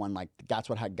make that one like that's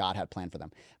what God had planned for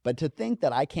them. But to think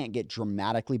that I can't get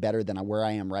dramatically better than where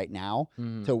I am right now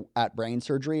at brain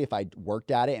surgery if I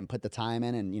worked at it and put the time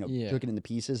in and took it into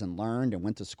pieces and learned and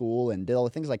went to school and did all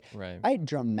the things, like I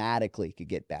dramatically could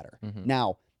get better.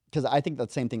 Now, because I think the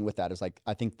same thing with that is like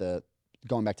I think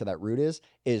going back to that root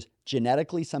is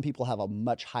genetically some people have a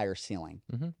much higher ceiling.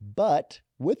 But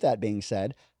with that being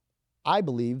said, I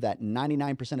believe that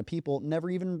 99% of people never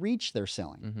even reach their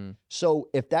ceiling. So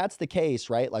if that's the case,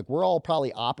 right, like we're all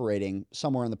probably operating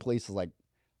somewhere in the police is like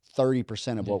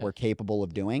 30% of what we're capable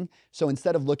of doing. So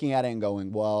instead of looking at it and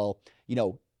going, well,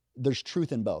 there's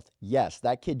truth in both. Yes,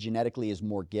 that kid genetically is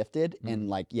more gifted and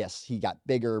like, yes, he got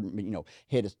bigger,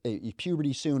 hit his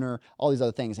puberty sooner, all these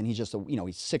other things. And he's just,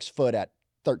 he's 6 foot at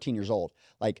 13 years old.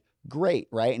 Like, great,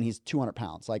 right? And he's 200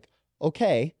 pounds. Like,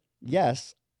 okay,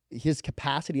 yes, his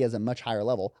capacity is a much higher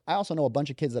level. I also know a bunch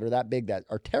of kids that are that big that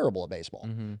are terrible at baseball.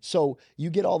 So you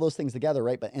get all those things together,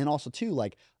 right? And also too,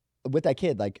 like with that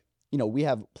kid, like, we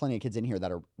have plenty of kids in here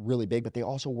that are really big, but they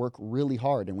also work really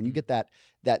hard. And when you get that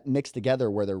mixed together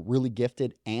where they're really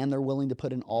gifted and they're willing to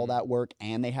put in all that work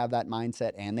and they have that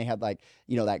mindset and they have like,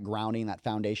 that grounding, that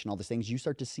foundation, all these things, you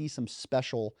start to see some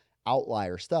special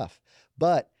outlier stuff.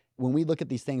 But when we look at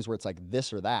these things where it's like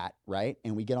this or that, right?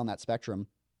 And we get on that spectrum,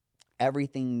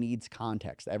 everything needs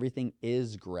context. Everything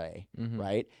is gray,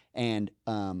 right? And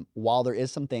while there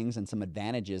is some things and some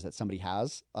advantages that somebody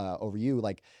has over you,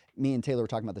 like me and Taylor were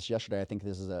talking about this yesterday. I think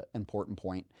this is an important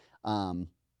point.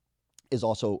 Is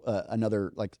also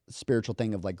another like spiritual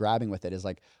thing of like grabbing with it is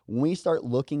like when we start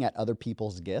looking at other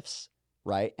people's gifts,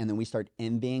 right? And then we start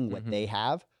envying what they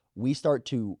have, we start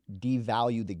to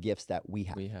devalue the gifts that we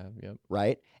have. Yep.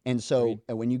 Right? And so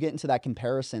when you get into that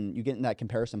comparison,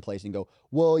 place and go,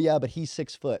 well, yeah, but he's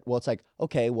 6 foot. Well, it's like,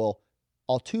 okay, well,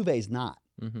 Altuve's not.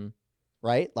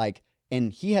 Right? Like,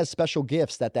 and he has special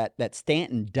gifts that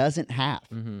Stanton doesn't have.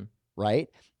 Right?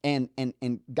 And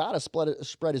God has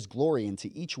spread his glory into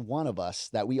each one of us,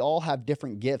 that we all have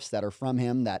different gifts that are from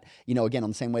him that, again,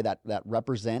 on the same way that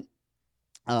represent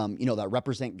that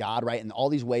represent God, right? And all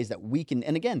these ways that we can,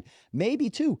 and again, maybe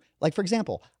too, like for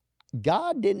example,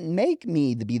 God didn't make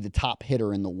me to be the top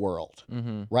hitter in the world,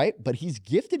 right? But he's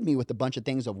gifted me with a bunch of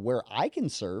things of where I can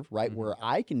serve, right? Where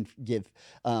I can give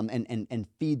and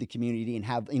feed the community and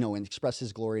have, and express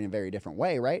his glory in a very different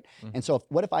way, right? And so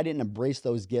what if I didn't embrace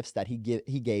those gifts that he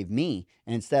gave me,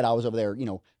 and instead I was over there,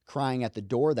 crying at the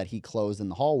door that he closed in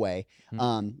the hallway,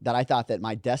 that I thought that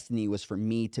my destiny was for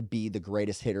me to be the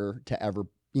greatest hitter to ever,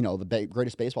 the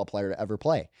greatest baseball player to ever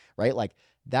play, right? Like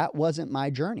that wasn't my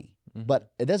journey.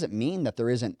 But it doesn't mean that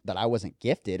that I wasn't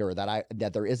gifted, or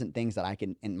that there isn't things that I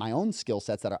can, in my own skill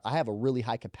sets, that I have a really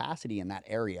high capacity in that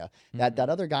area that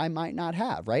other guy might not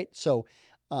have, right? So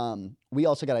we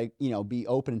also got to, be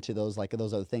open to those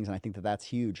other things. And I think that that's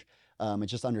huge. And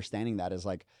just understanding that is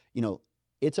like,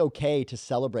 it's okay to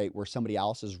celebrate where somebody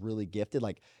else is really gifted.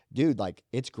 Like, dude, like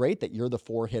it's great that you're the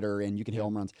 4 hitter and you can hit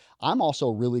home runs. I'm also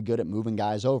really good at moving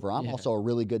guys over. I'm also a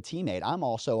really good teammate. I'm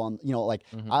also on,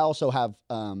 I also have,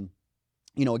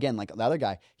 again, like the other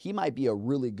guy, he might be a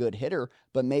really good hitter,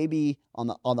 but maybe on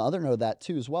the other note of that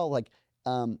too, as well, like,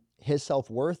 his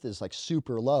self-worth is like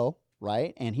super low,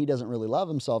 right? And he doesn't really love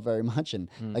himself very much. And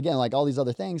again, like all these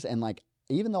other things. And like,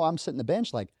 even though I'm sitting the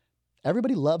bench, like,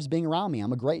 everybody loves being around me.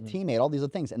 I'm a great teammate, all these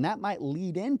other things. And that might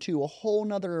lead into a whole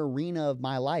nother arena of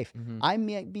my life. I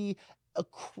might be a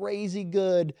crazy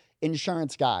good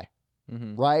insurance guy,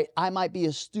 right? I might be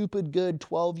a stupid good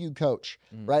 12U coach,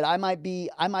 right? I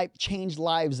might change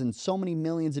lives in so many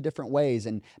millions of different ways.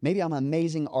 And maybe I'm an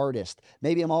amazing artist.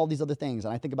 Maybe I'm all these other things.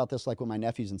 And I think about this like with my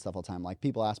nephews and stuff all the time. Like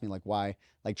people ask me like why,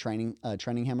 like training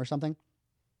him or something,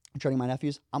 training my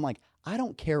nephews. I'm like, I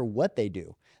don't care what they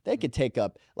do. They could take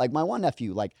up, like my one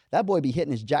nephew, like that boy be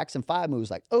hitting his Jackson 5 moves.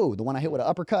 Like, oh, the one I hit with an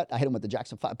uppercut, I hit him with the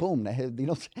Jackson 5, boom. I hit,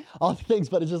 all the things.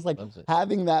 But it's just like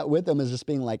having that with him is just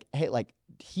being like, hey, like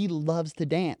he loves to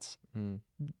dance.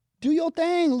 Do your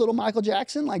thing, little Michael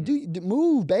Jackson. Like,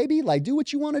 move, baby. Like, do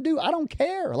what you want to do. I don't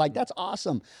care. Like, that's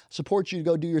awesome. Support you to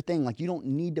go do your thing. Like, you don't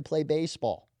need to play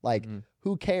baseball. Like,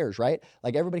 who cares, right?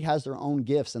 Like, everybody has their own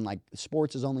gifts, and like,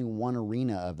 sports is only one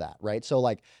arena of that, right? So,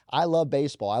 like, I love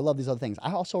baseball. I love these other things.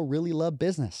 I also really love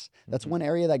business. That's one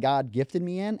area that God gifted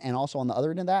me in. And also on the other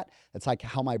end of that, it's like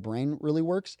how my brain really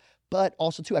works. But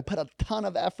also, too, I put a ton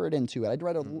of effort into it. I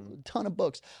read a ton of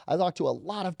books. I talked to a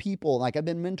lot of people. Like, I've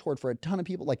been mentored for a ton of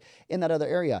people, like, in that other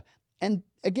area. And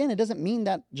again, it doesn't mean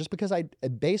that just because I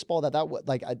baseball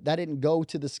that didn't go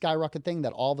to the skyrocket thing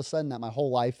that all of a sudden that my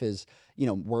whole life is,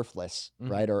 worthless,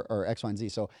 right? Or X, Y, and Z.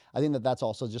 So I think that that's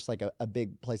also just like a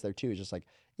big place there too. Is just like,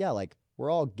 yeah, like we're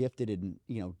all gifted in,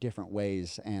 different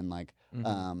ways. And like,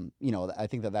 I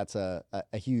think that that's a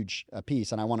huge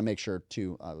piece. And I want to make sure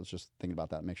too, I was just thinking about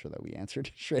that, make sure that we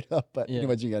answered straight up. But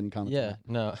what you got in comments? Yeah,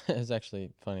 no, it's actually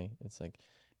funny. It's like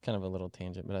kind of a little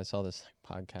tangent, but I saw this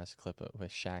podcast clip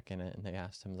with Shaq in it, and they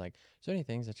asked him like, "Is there any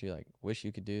things that you like wish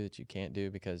you could do that you can't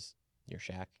do because you're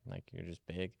Shaq, like you're just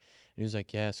big?" And he was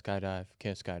like, "Yeah, skydive.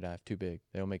 Can't skydive. Too big.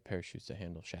 They don't make parachutes to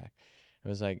handle Shaq." It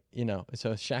was like,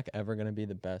 so is Shaq ever gonna be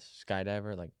the best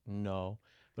skydiver? Like, no.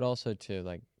 But also too,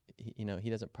 like, he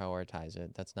doesn't prioritize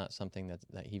it. That's not something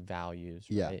that he values,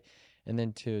 right? And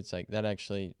then too, it's like that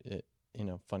actually,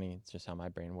 funny. It's just how my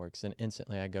brain works. And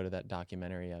instantly, I go to that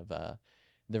documentary of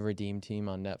the Redeem Team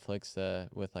on Netflix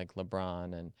with like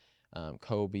LeBron and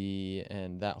Kobe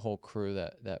and that whole crew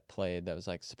that played that was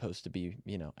like supposed to be,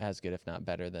 as good if not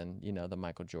better than, the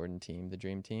Michael Jordan team, the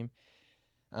Dream Team.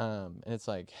 And it's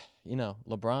like,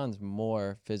 LeBron's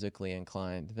more physically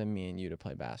inclined than me and you to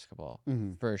play basketball,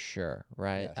 for sure,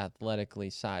 right? Yes. Athletically,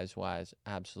 size-wise,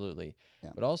 absolutely.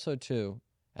 Yeah. But also, too,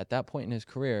 at that point in his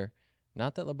career,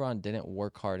 not that LeBron didn't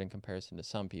work hard in comparison to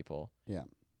some people,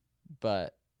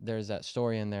 but there's that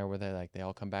story in there where they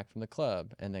all come back from the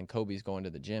club, and then Kobe's going to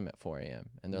the gym at 4 a.m.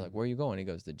 And they're like, "Where are you going?" He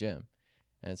goes, "The gym."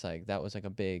 And it's like, that was like a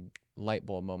big light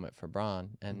bulb moment for Bron.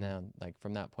 And then like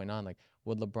from that point on, like,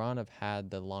 would LeBron have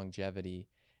had the longevity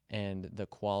and the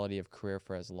quality of career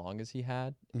for as long as he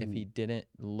had if he didn't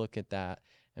look at that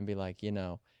and be like,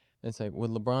 it's like,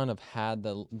 would LeBron have had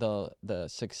the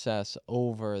success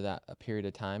over that period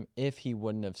of time if he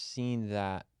wouldn't have seen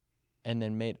that and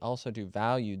then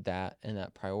valued that, and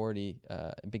that priority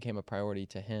became a priority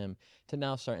to him to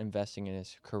now start investing in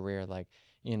his career? Like,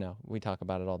 we talk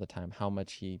about it all the time, how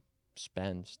much he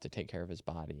spends to take care of his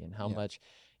body and how much,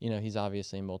 he's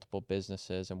obviously in multiple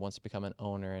businesses and wants to become an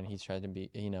owner, and he's trying to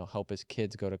be, help his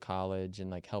kids go to college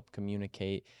and like help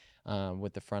communicate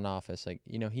with the front office. Like,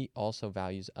 he also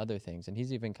values other things, and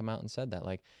he's even come out and said that,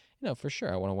 like, for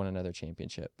sure I want to win another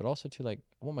championship, but also to like,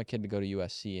 I want my kid to go to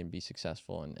USC and be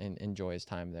successful and enjoy his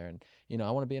time there. And, I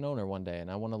want to be an owner one day,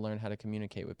 and I want to learn how to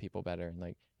communicate with people better. And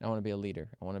like, I want to be a leader.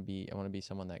 I want to be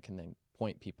someone that can then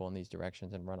point people in these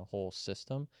directions and run a whole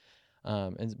system.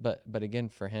 But again,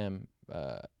 for him,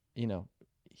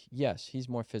 yes, he's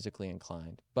more physically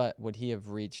inclined, but would he have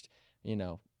reached,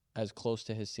 as close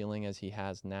to his ceiling as he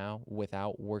has now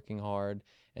without working hard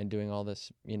and doing all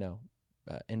this,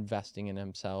 investing in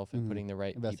himself and putting the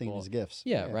right investing people in his gifts?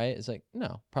 Yeah, right. It's like,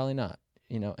 no, probably not.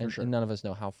 And none of us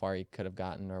know how far he could have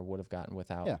gotten or would have gotten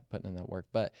without putting in that work.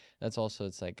 But that's also,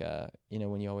 it's like,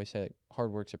 when you always say like,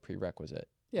 hard work's a prerequisite.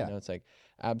 Yeah. It's like,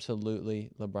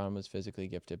 absolutely, LeBron was physically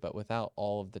gifted, but without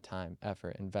all of the time,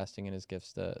 effort, investing in his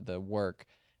gifts, the work,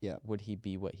 would he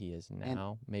be what he is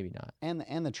now? Maybe not.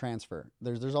 And the transfer.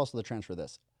 There's also the transfer of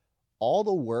this. All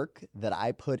the work that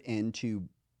I put into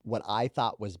what I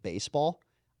thought was baseball,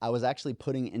 I was actually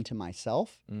putting into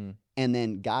myself. And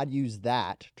then God used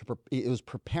that it was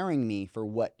preparing me for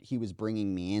what he was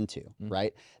bringing me into,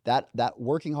 right? That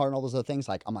working hard and all those other things,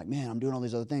 like, I'm like, man, I'm doing all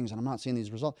these other things and I'm not seeing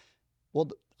these results. Well,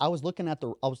 I was looking at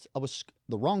I was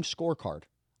the wrong scorecard.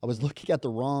 I was looking at the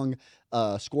wrong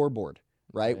scoreboard,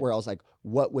 right? Where I was like,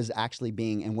 what was actually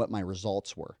being and what my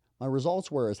results were. My results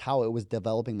were how it was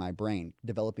developing my brain,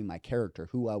 developing my character,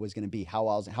 who I was going to be,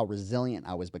 how resilient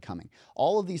I was becoming.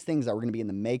 All of these things that were going to be in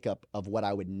the makeup of what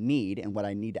I would need and what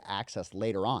I need to access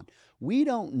later on. We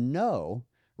don't know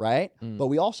right? But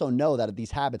we also know that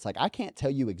these habits, like I can't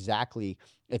tell you exactly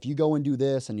if you go and do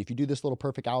this, and if you do this little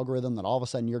perfect algorithm, that all of a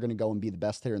sudden you're going to go and be the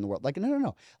best hitter in the world. Like,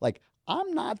 no. Like,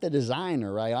 I'm not the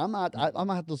designer, right? I'm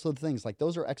not those other things. Like,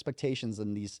 those are expectations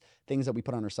and these things that we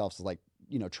put on ourselves is like,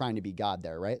 trying to be God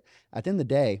there, right? At the end of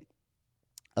the day,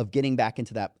 of getting back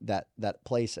into that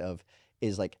place of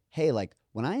is like, hey, like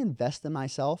when I invest in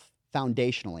myself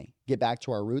foundationally, get back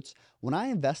to our roots. When I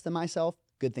invest in myself,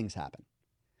 good things happen.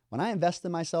 When I invest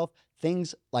in myself,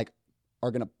 things like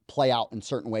are going to play out in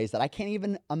certain ways that I can't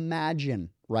even imagine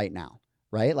right now,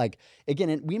 right? Like,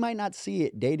 again, we might not see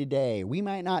it day to day. We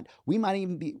might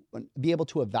even be able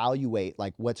to evaluate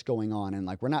like what's going on. And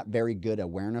like, we're not very good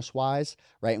awareness wise,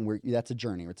 right? And that's a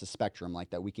journey, or it's a spectrum like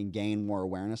that we can gain more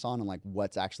awareness on and like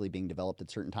what's actually being developed at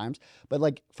certain times. But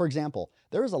like, for example,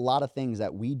 there is a lot of things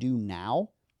that we do now,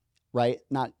 right?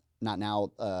 Not now,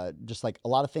 just like a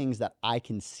lot of things that I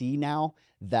can see now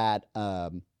that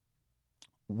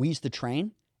we used to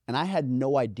train, and I had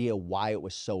no idea why it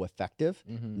was so effective.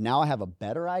 Now I have a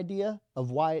better idea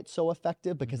of why it's so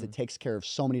effective because it takes care of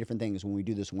so many different things when we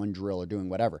do this one drill or doing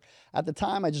whatever. At the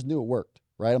time, I just knew it worked,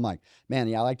 right? I'm like, man,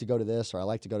 yeah, I like to go to this or I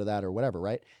like to go to that or whatever,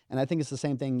 right? And I think it's the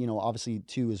same thing, obviously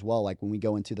too as well. Like when we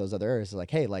go into those other areas, it's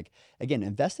like, hey, like again,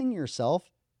 investing in yourself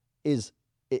is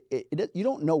you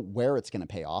don't know where it's going to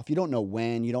pay off. You don't know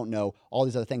when, you don't know all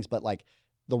these other things, but like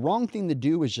the wrong thing to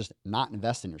do is just not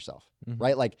invest in yourself,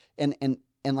 right? Like,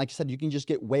 and like you said, you can just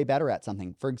get way better at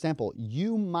something. For example,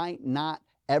 you might not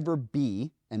ever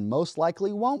be, and most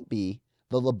likely won't be,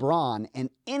 the LeBron in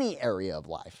any area of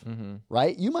life,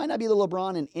 right? You might not be the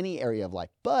LeBron in any area of life,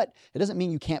 but it doesn't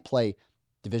mean you can't play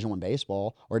Division I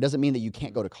baseball, or it doesn't mean that you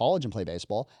can't go to college and play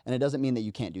baseball, and it doesn't mean that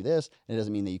you can't do this, and it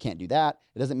doesn't mean that you can't do that.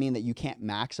 It doesn't mean that you can't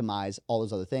maximize all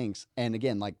those other things. And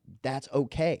again, like that's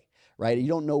okay, right? You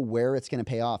don't know where it's going to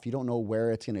pay off. You don't know where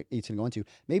it's going to go into.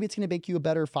 Maybe it's going to make you a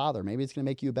better father. Maybe it's going to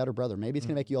make you a better brother. Maybe it's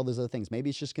going to make you all those other things.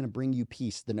 Maybe it's just going to bring you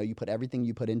peace to know you put everything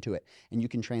you put into it, and you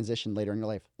can transition later in your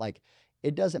life. Like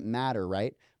it doesn't matter,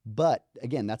 right? But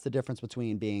again, that's the difference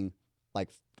between being like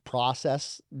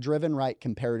process driven, right?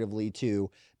 Comparatively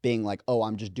to being like, oh,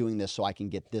 I'm just doing this so I can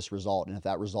get this result. And if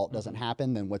that result doesn't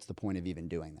happen, then what's the point of even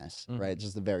doing this, right? It's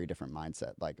just a very different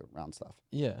mindset, like around stuff.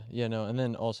 Yeah. No. And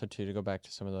then also too, to go back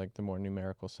to some of the more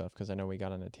numerical stuff, because I know we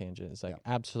got on a tangent. It's like,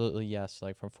 absolutely yes.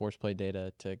 Like from force play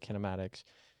data to kinematics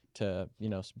to,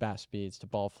 bat speeds to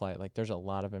ball flight, like there's a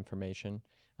lot of information,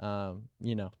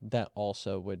 that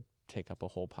also would take up a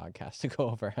whole podcast to go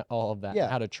over all of that,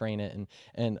 how to train it.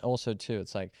 And also too,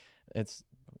 it's like, it's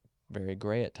very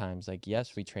gray at times. Like,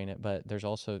 yes, we train it, but there's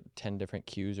also 10 different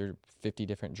cues or 50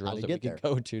 different drills that we can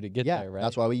go to get there, right?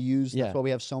 That's why we use, that's why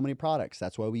we have so many products.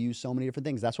 That's why we use so many different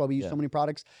things. That's why we use so many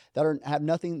products that have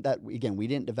nothing that, again, we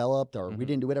didn't develop or we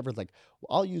didn't do whatever. It's like,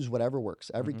 I'll use whatever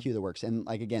works, every cue that works. And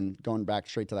like, again, going back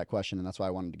straight to that question, and that's why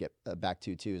I wanted to get back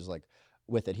to too, is like,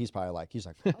 with it, he's probably like,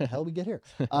 how the hell did we get here?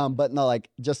 But no, like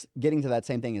just getting to that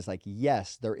same thing is like,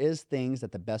 yes, there is things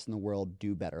that the best in the world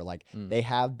do better. Like they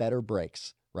have better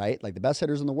breaks, right? Like the best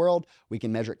hitters in the world, we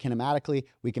can measure it kinematically.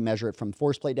 We can measure it from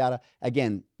force plate data.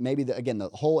 Again, maybe the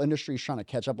whole industry is trying to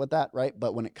catch up with that, right?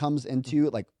 But when it comes into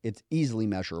it, like it's easily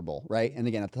measurable, right? And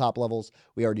again, at the top levels,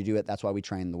 we already do it. That's why we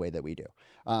train the way that we do.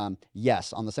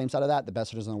 Yes, on the same side of that, the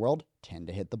best hitters in the world tend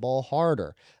to hit the ball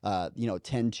harder,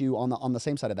 tend to on the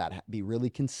same side of that, be really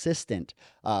consistent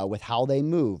with how they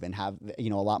move and have, a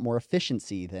lot more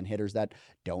efficiency than hitters that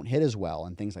don't hit as well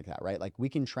and things like that, right? Like we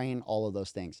can train all of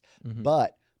those things.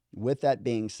 But with that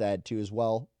being said too as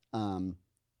well,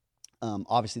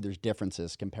 obviously there's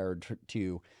differences compared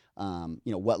to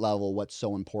what level, what's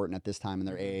so important at this time in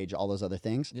their age, all those other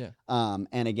things.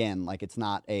 And again, like it's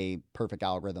not a perfect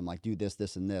algorithm, like do this,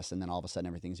 this, and this, and then all of a sudden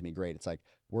everything's gonna be great. It's like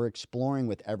we're exploring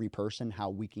with every person how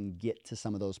we can get to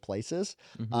some of those places.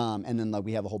 And then like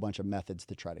we have a whole bunch of methods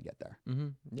to try to get there.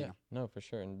 Yeah, no, for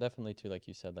sure. And definitely too, like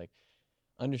you said, like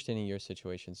understanding your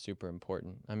situation is super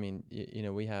important. I mean,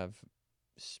 we have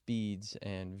speeds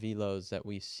and velos that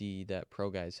we see that pro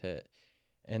guys hit.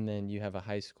 And then you have a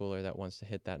high schooler that wants to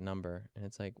hit that number. And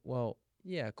it's like, well,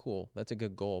 yeah, cool. That's a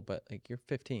good goal. But like you're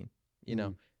 15,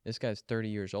 this guy's 30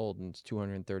 years old and it's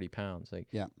 230 pounds. Like,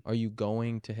 are you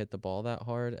going to hit the ball that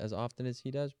hard as often as he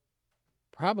does?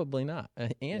 Probably not.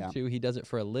 And two, he does it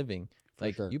for a living.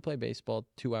 Like you play baseball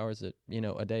 2 hours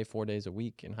a day, 4 days a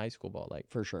week in high school ball. Like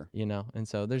for sure. And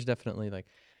so there's definitely like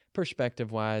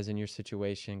perspective wise and your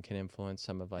situation can influence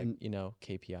some of like,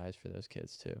 KPIs for those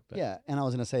kids too. But. Yeah. And I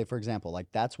was going to say, for example, like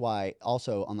that's why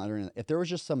also on the other end, if there was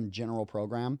just some general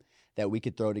program that we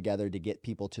could throw together to get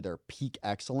people to their peak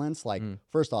excellence, like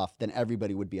first off, then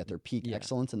everybody would be at their peak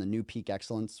excellence, and the new peak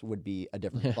excellence would be a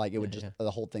different, like it would just,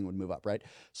 the whole thing would move up. Right.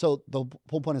 So the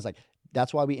whole point is like,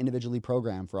 that's why we individually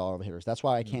program for all of our hitters. That's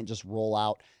why I can't just roll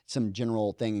out some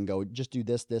general thing and go, just do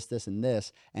this, this, this, and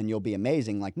this, and you'll be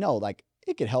amazing. Like, no, like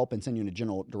it could help and send you in a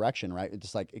general direction, right? It's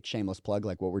just like a shameless plug,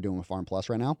 like what we're doing with Farm Plus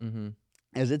right now.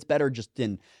 Is it's better just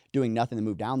in doing nothing to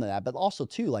move down to that. But also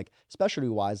too, like specialty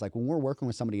wise, like when we're working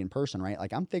with somebody in person, right?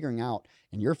 Like I'm figuring out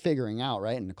and you're figuring out,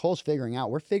 right? And Nicole's figuring out,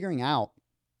 we're figuring out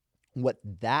what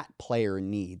that player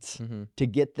needs to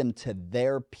get them to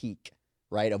their peak,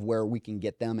 right? Of where we can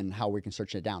get them and how we can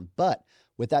search it down. But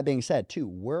with that being said too,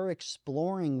 we're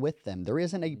exploring with them. There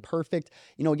isn't a perfect,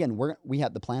 again, we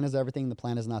have the plan is everything. The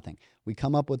plan is nothing. We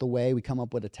come up with a way, we come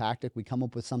up with a tactic, we come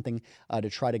up with something to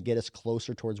try to get us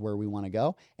closer towards where we want to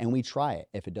go. And we try it.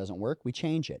 If it doesn't work, we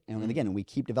change it. And again, we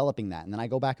keep developing that. And then I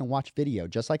go back and watch video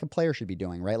just like a player should be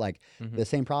doing, right? Like the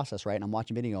same process, right? And I'm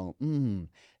watching video going,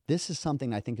 this is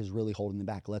something I think is really holding me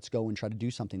back. Let's go and try to do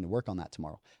something to work on that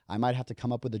tomorrow. I might have to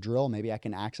come up with a drill. Maybe I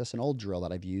can access an old drill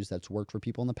that I've used that's worked for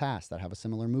people in the past that have a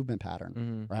similar movement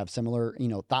pattern or have similar,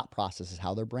 thought processes,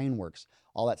 how their brain works,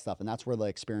 all that stuff. And that's where the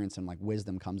experience and like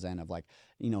wisdom comes in of like,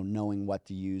 knowing what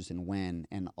to use and when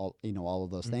and all, all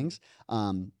of those things.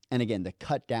 And again, to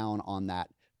cut down on that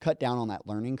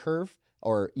learning curve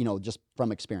or, just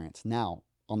from experience. Now,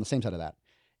 on the same side of that,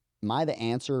 am I the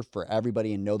answer for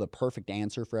everybody and know the perfect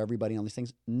answer for everybody on these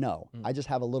things? No, I just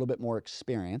have a little bit more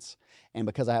experience. And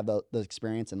because I have the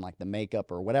experience and like the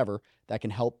makeup or whatever that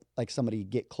can help like somebody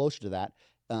get closer to that.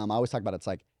 I always talk about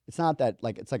it's not that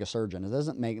like, it's like a surgeon. It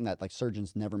doesn't make that like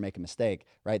surgeons never make a mistake,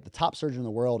 right? The top surgeon in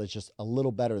the world is just a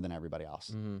little better than everybody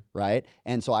else, right?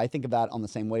 And so I think of that on the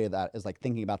same way of that as like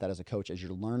thinking about that as a coach, as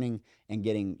you're learning and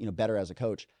getting, better as a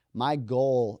coach. My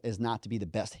goal is not to be the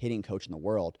best hitting coach in the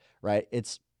world, right?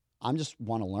 I'm just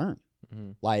want to learn.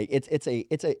 Like it's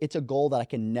a goal that I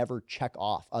can never check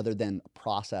off other than a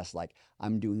process. Like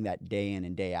I'm doing that day in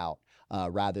and day out,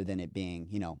 rather than it being,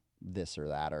 this or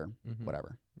that or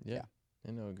whatever. Yeah.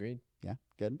 I know. Agreed. Yeah.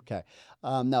 Good. Okay.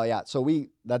 No. Yeah. So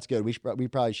that's good. We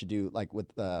probably should do like with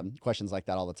questions like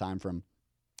that all the time from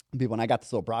people. And I got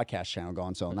this little broadcast channel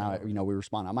going. So now, we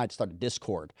respond. I might start a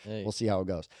Discord. Hey. We'll see how it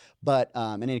goes. But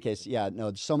in any case,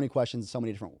 there's so many questions, so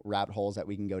many different rabbit holes that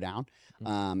we can go down.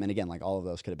 And again, like all of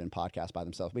those could have been podcasts by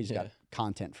themselves. We just got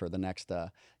content for the next,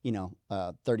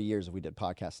 30 years if we did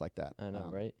podcasts like that. I know,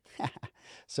 right?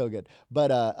 So good.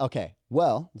 But okay.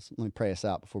 Well, let me pray us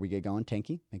out before we get going.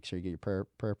 Tanky, make sure you get your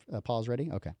prayer pause ready.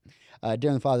 Okay.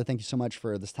 Dear Father, thank you so much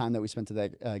for this time that we spent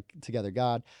together,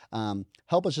 God.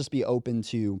 Help us just be open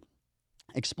to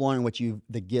exploring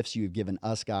the gifts you've given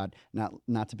us, God,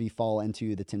 not to fall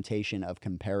into the temptation of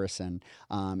comparison,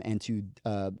 and to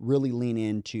really lean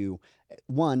into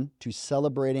to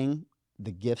celebrating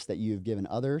the gifts that you've given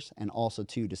others, and also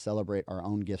to celebrate our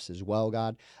own gifts as well,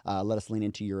 God. Let us lean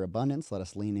into your abundance. Let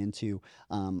us lean into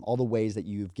all the ways that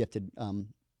you've gifted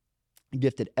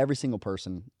every single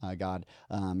person, God,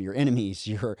 your enemies,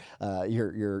 your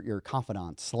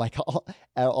confidants, like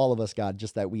all of us, God,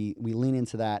 just that we lean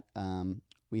into that.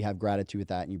 We have gratitude with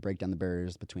that, and you break down the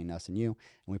barriers between us and you.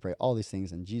 And we pray all these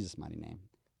things in Jesus' mighty name.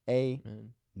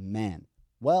 Amen.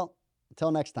 Well,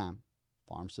 until next time,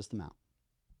 Farm System out.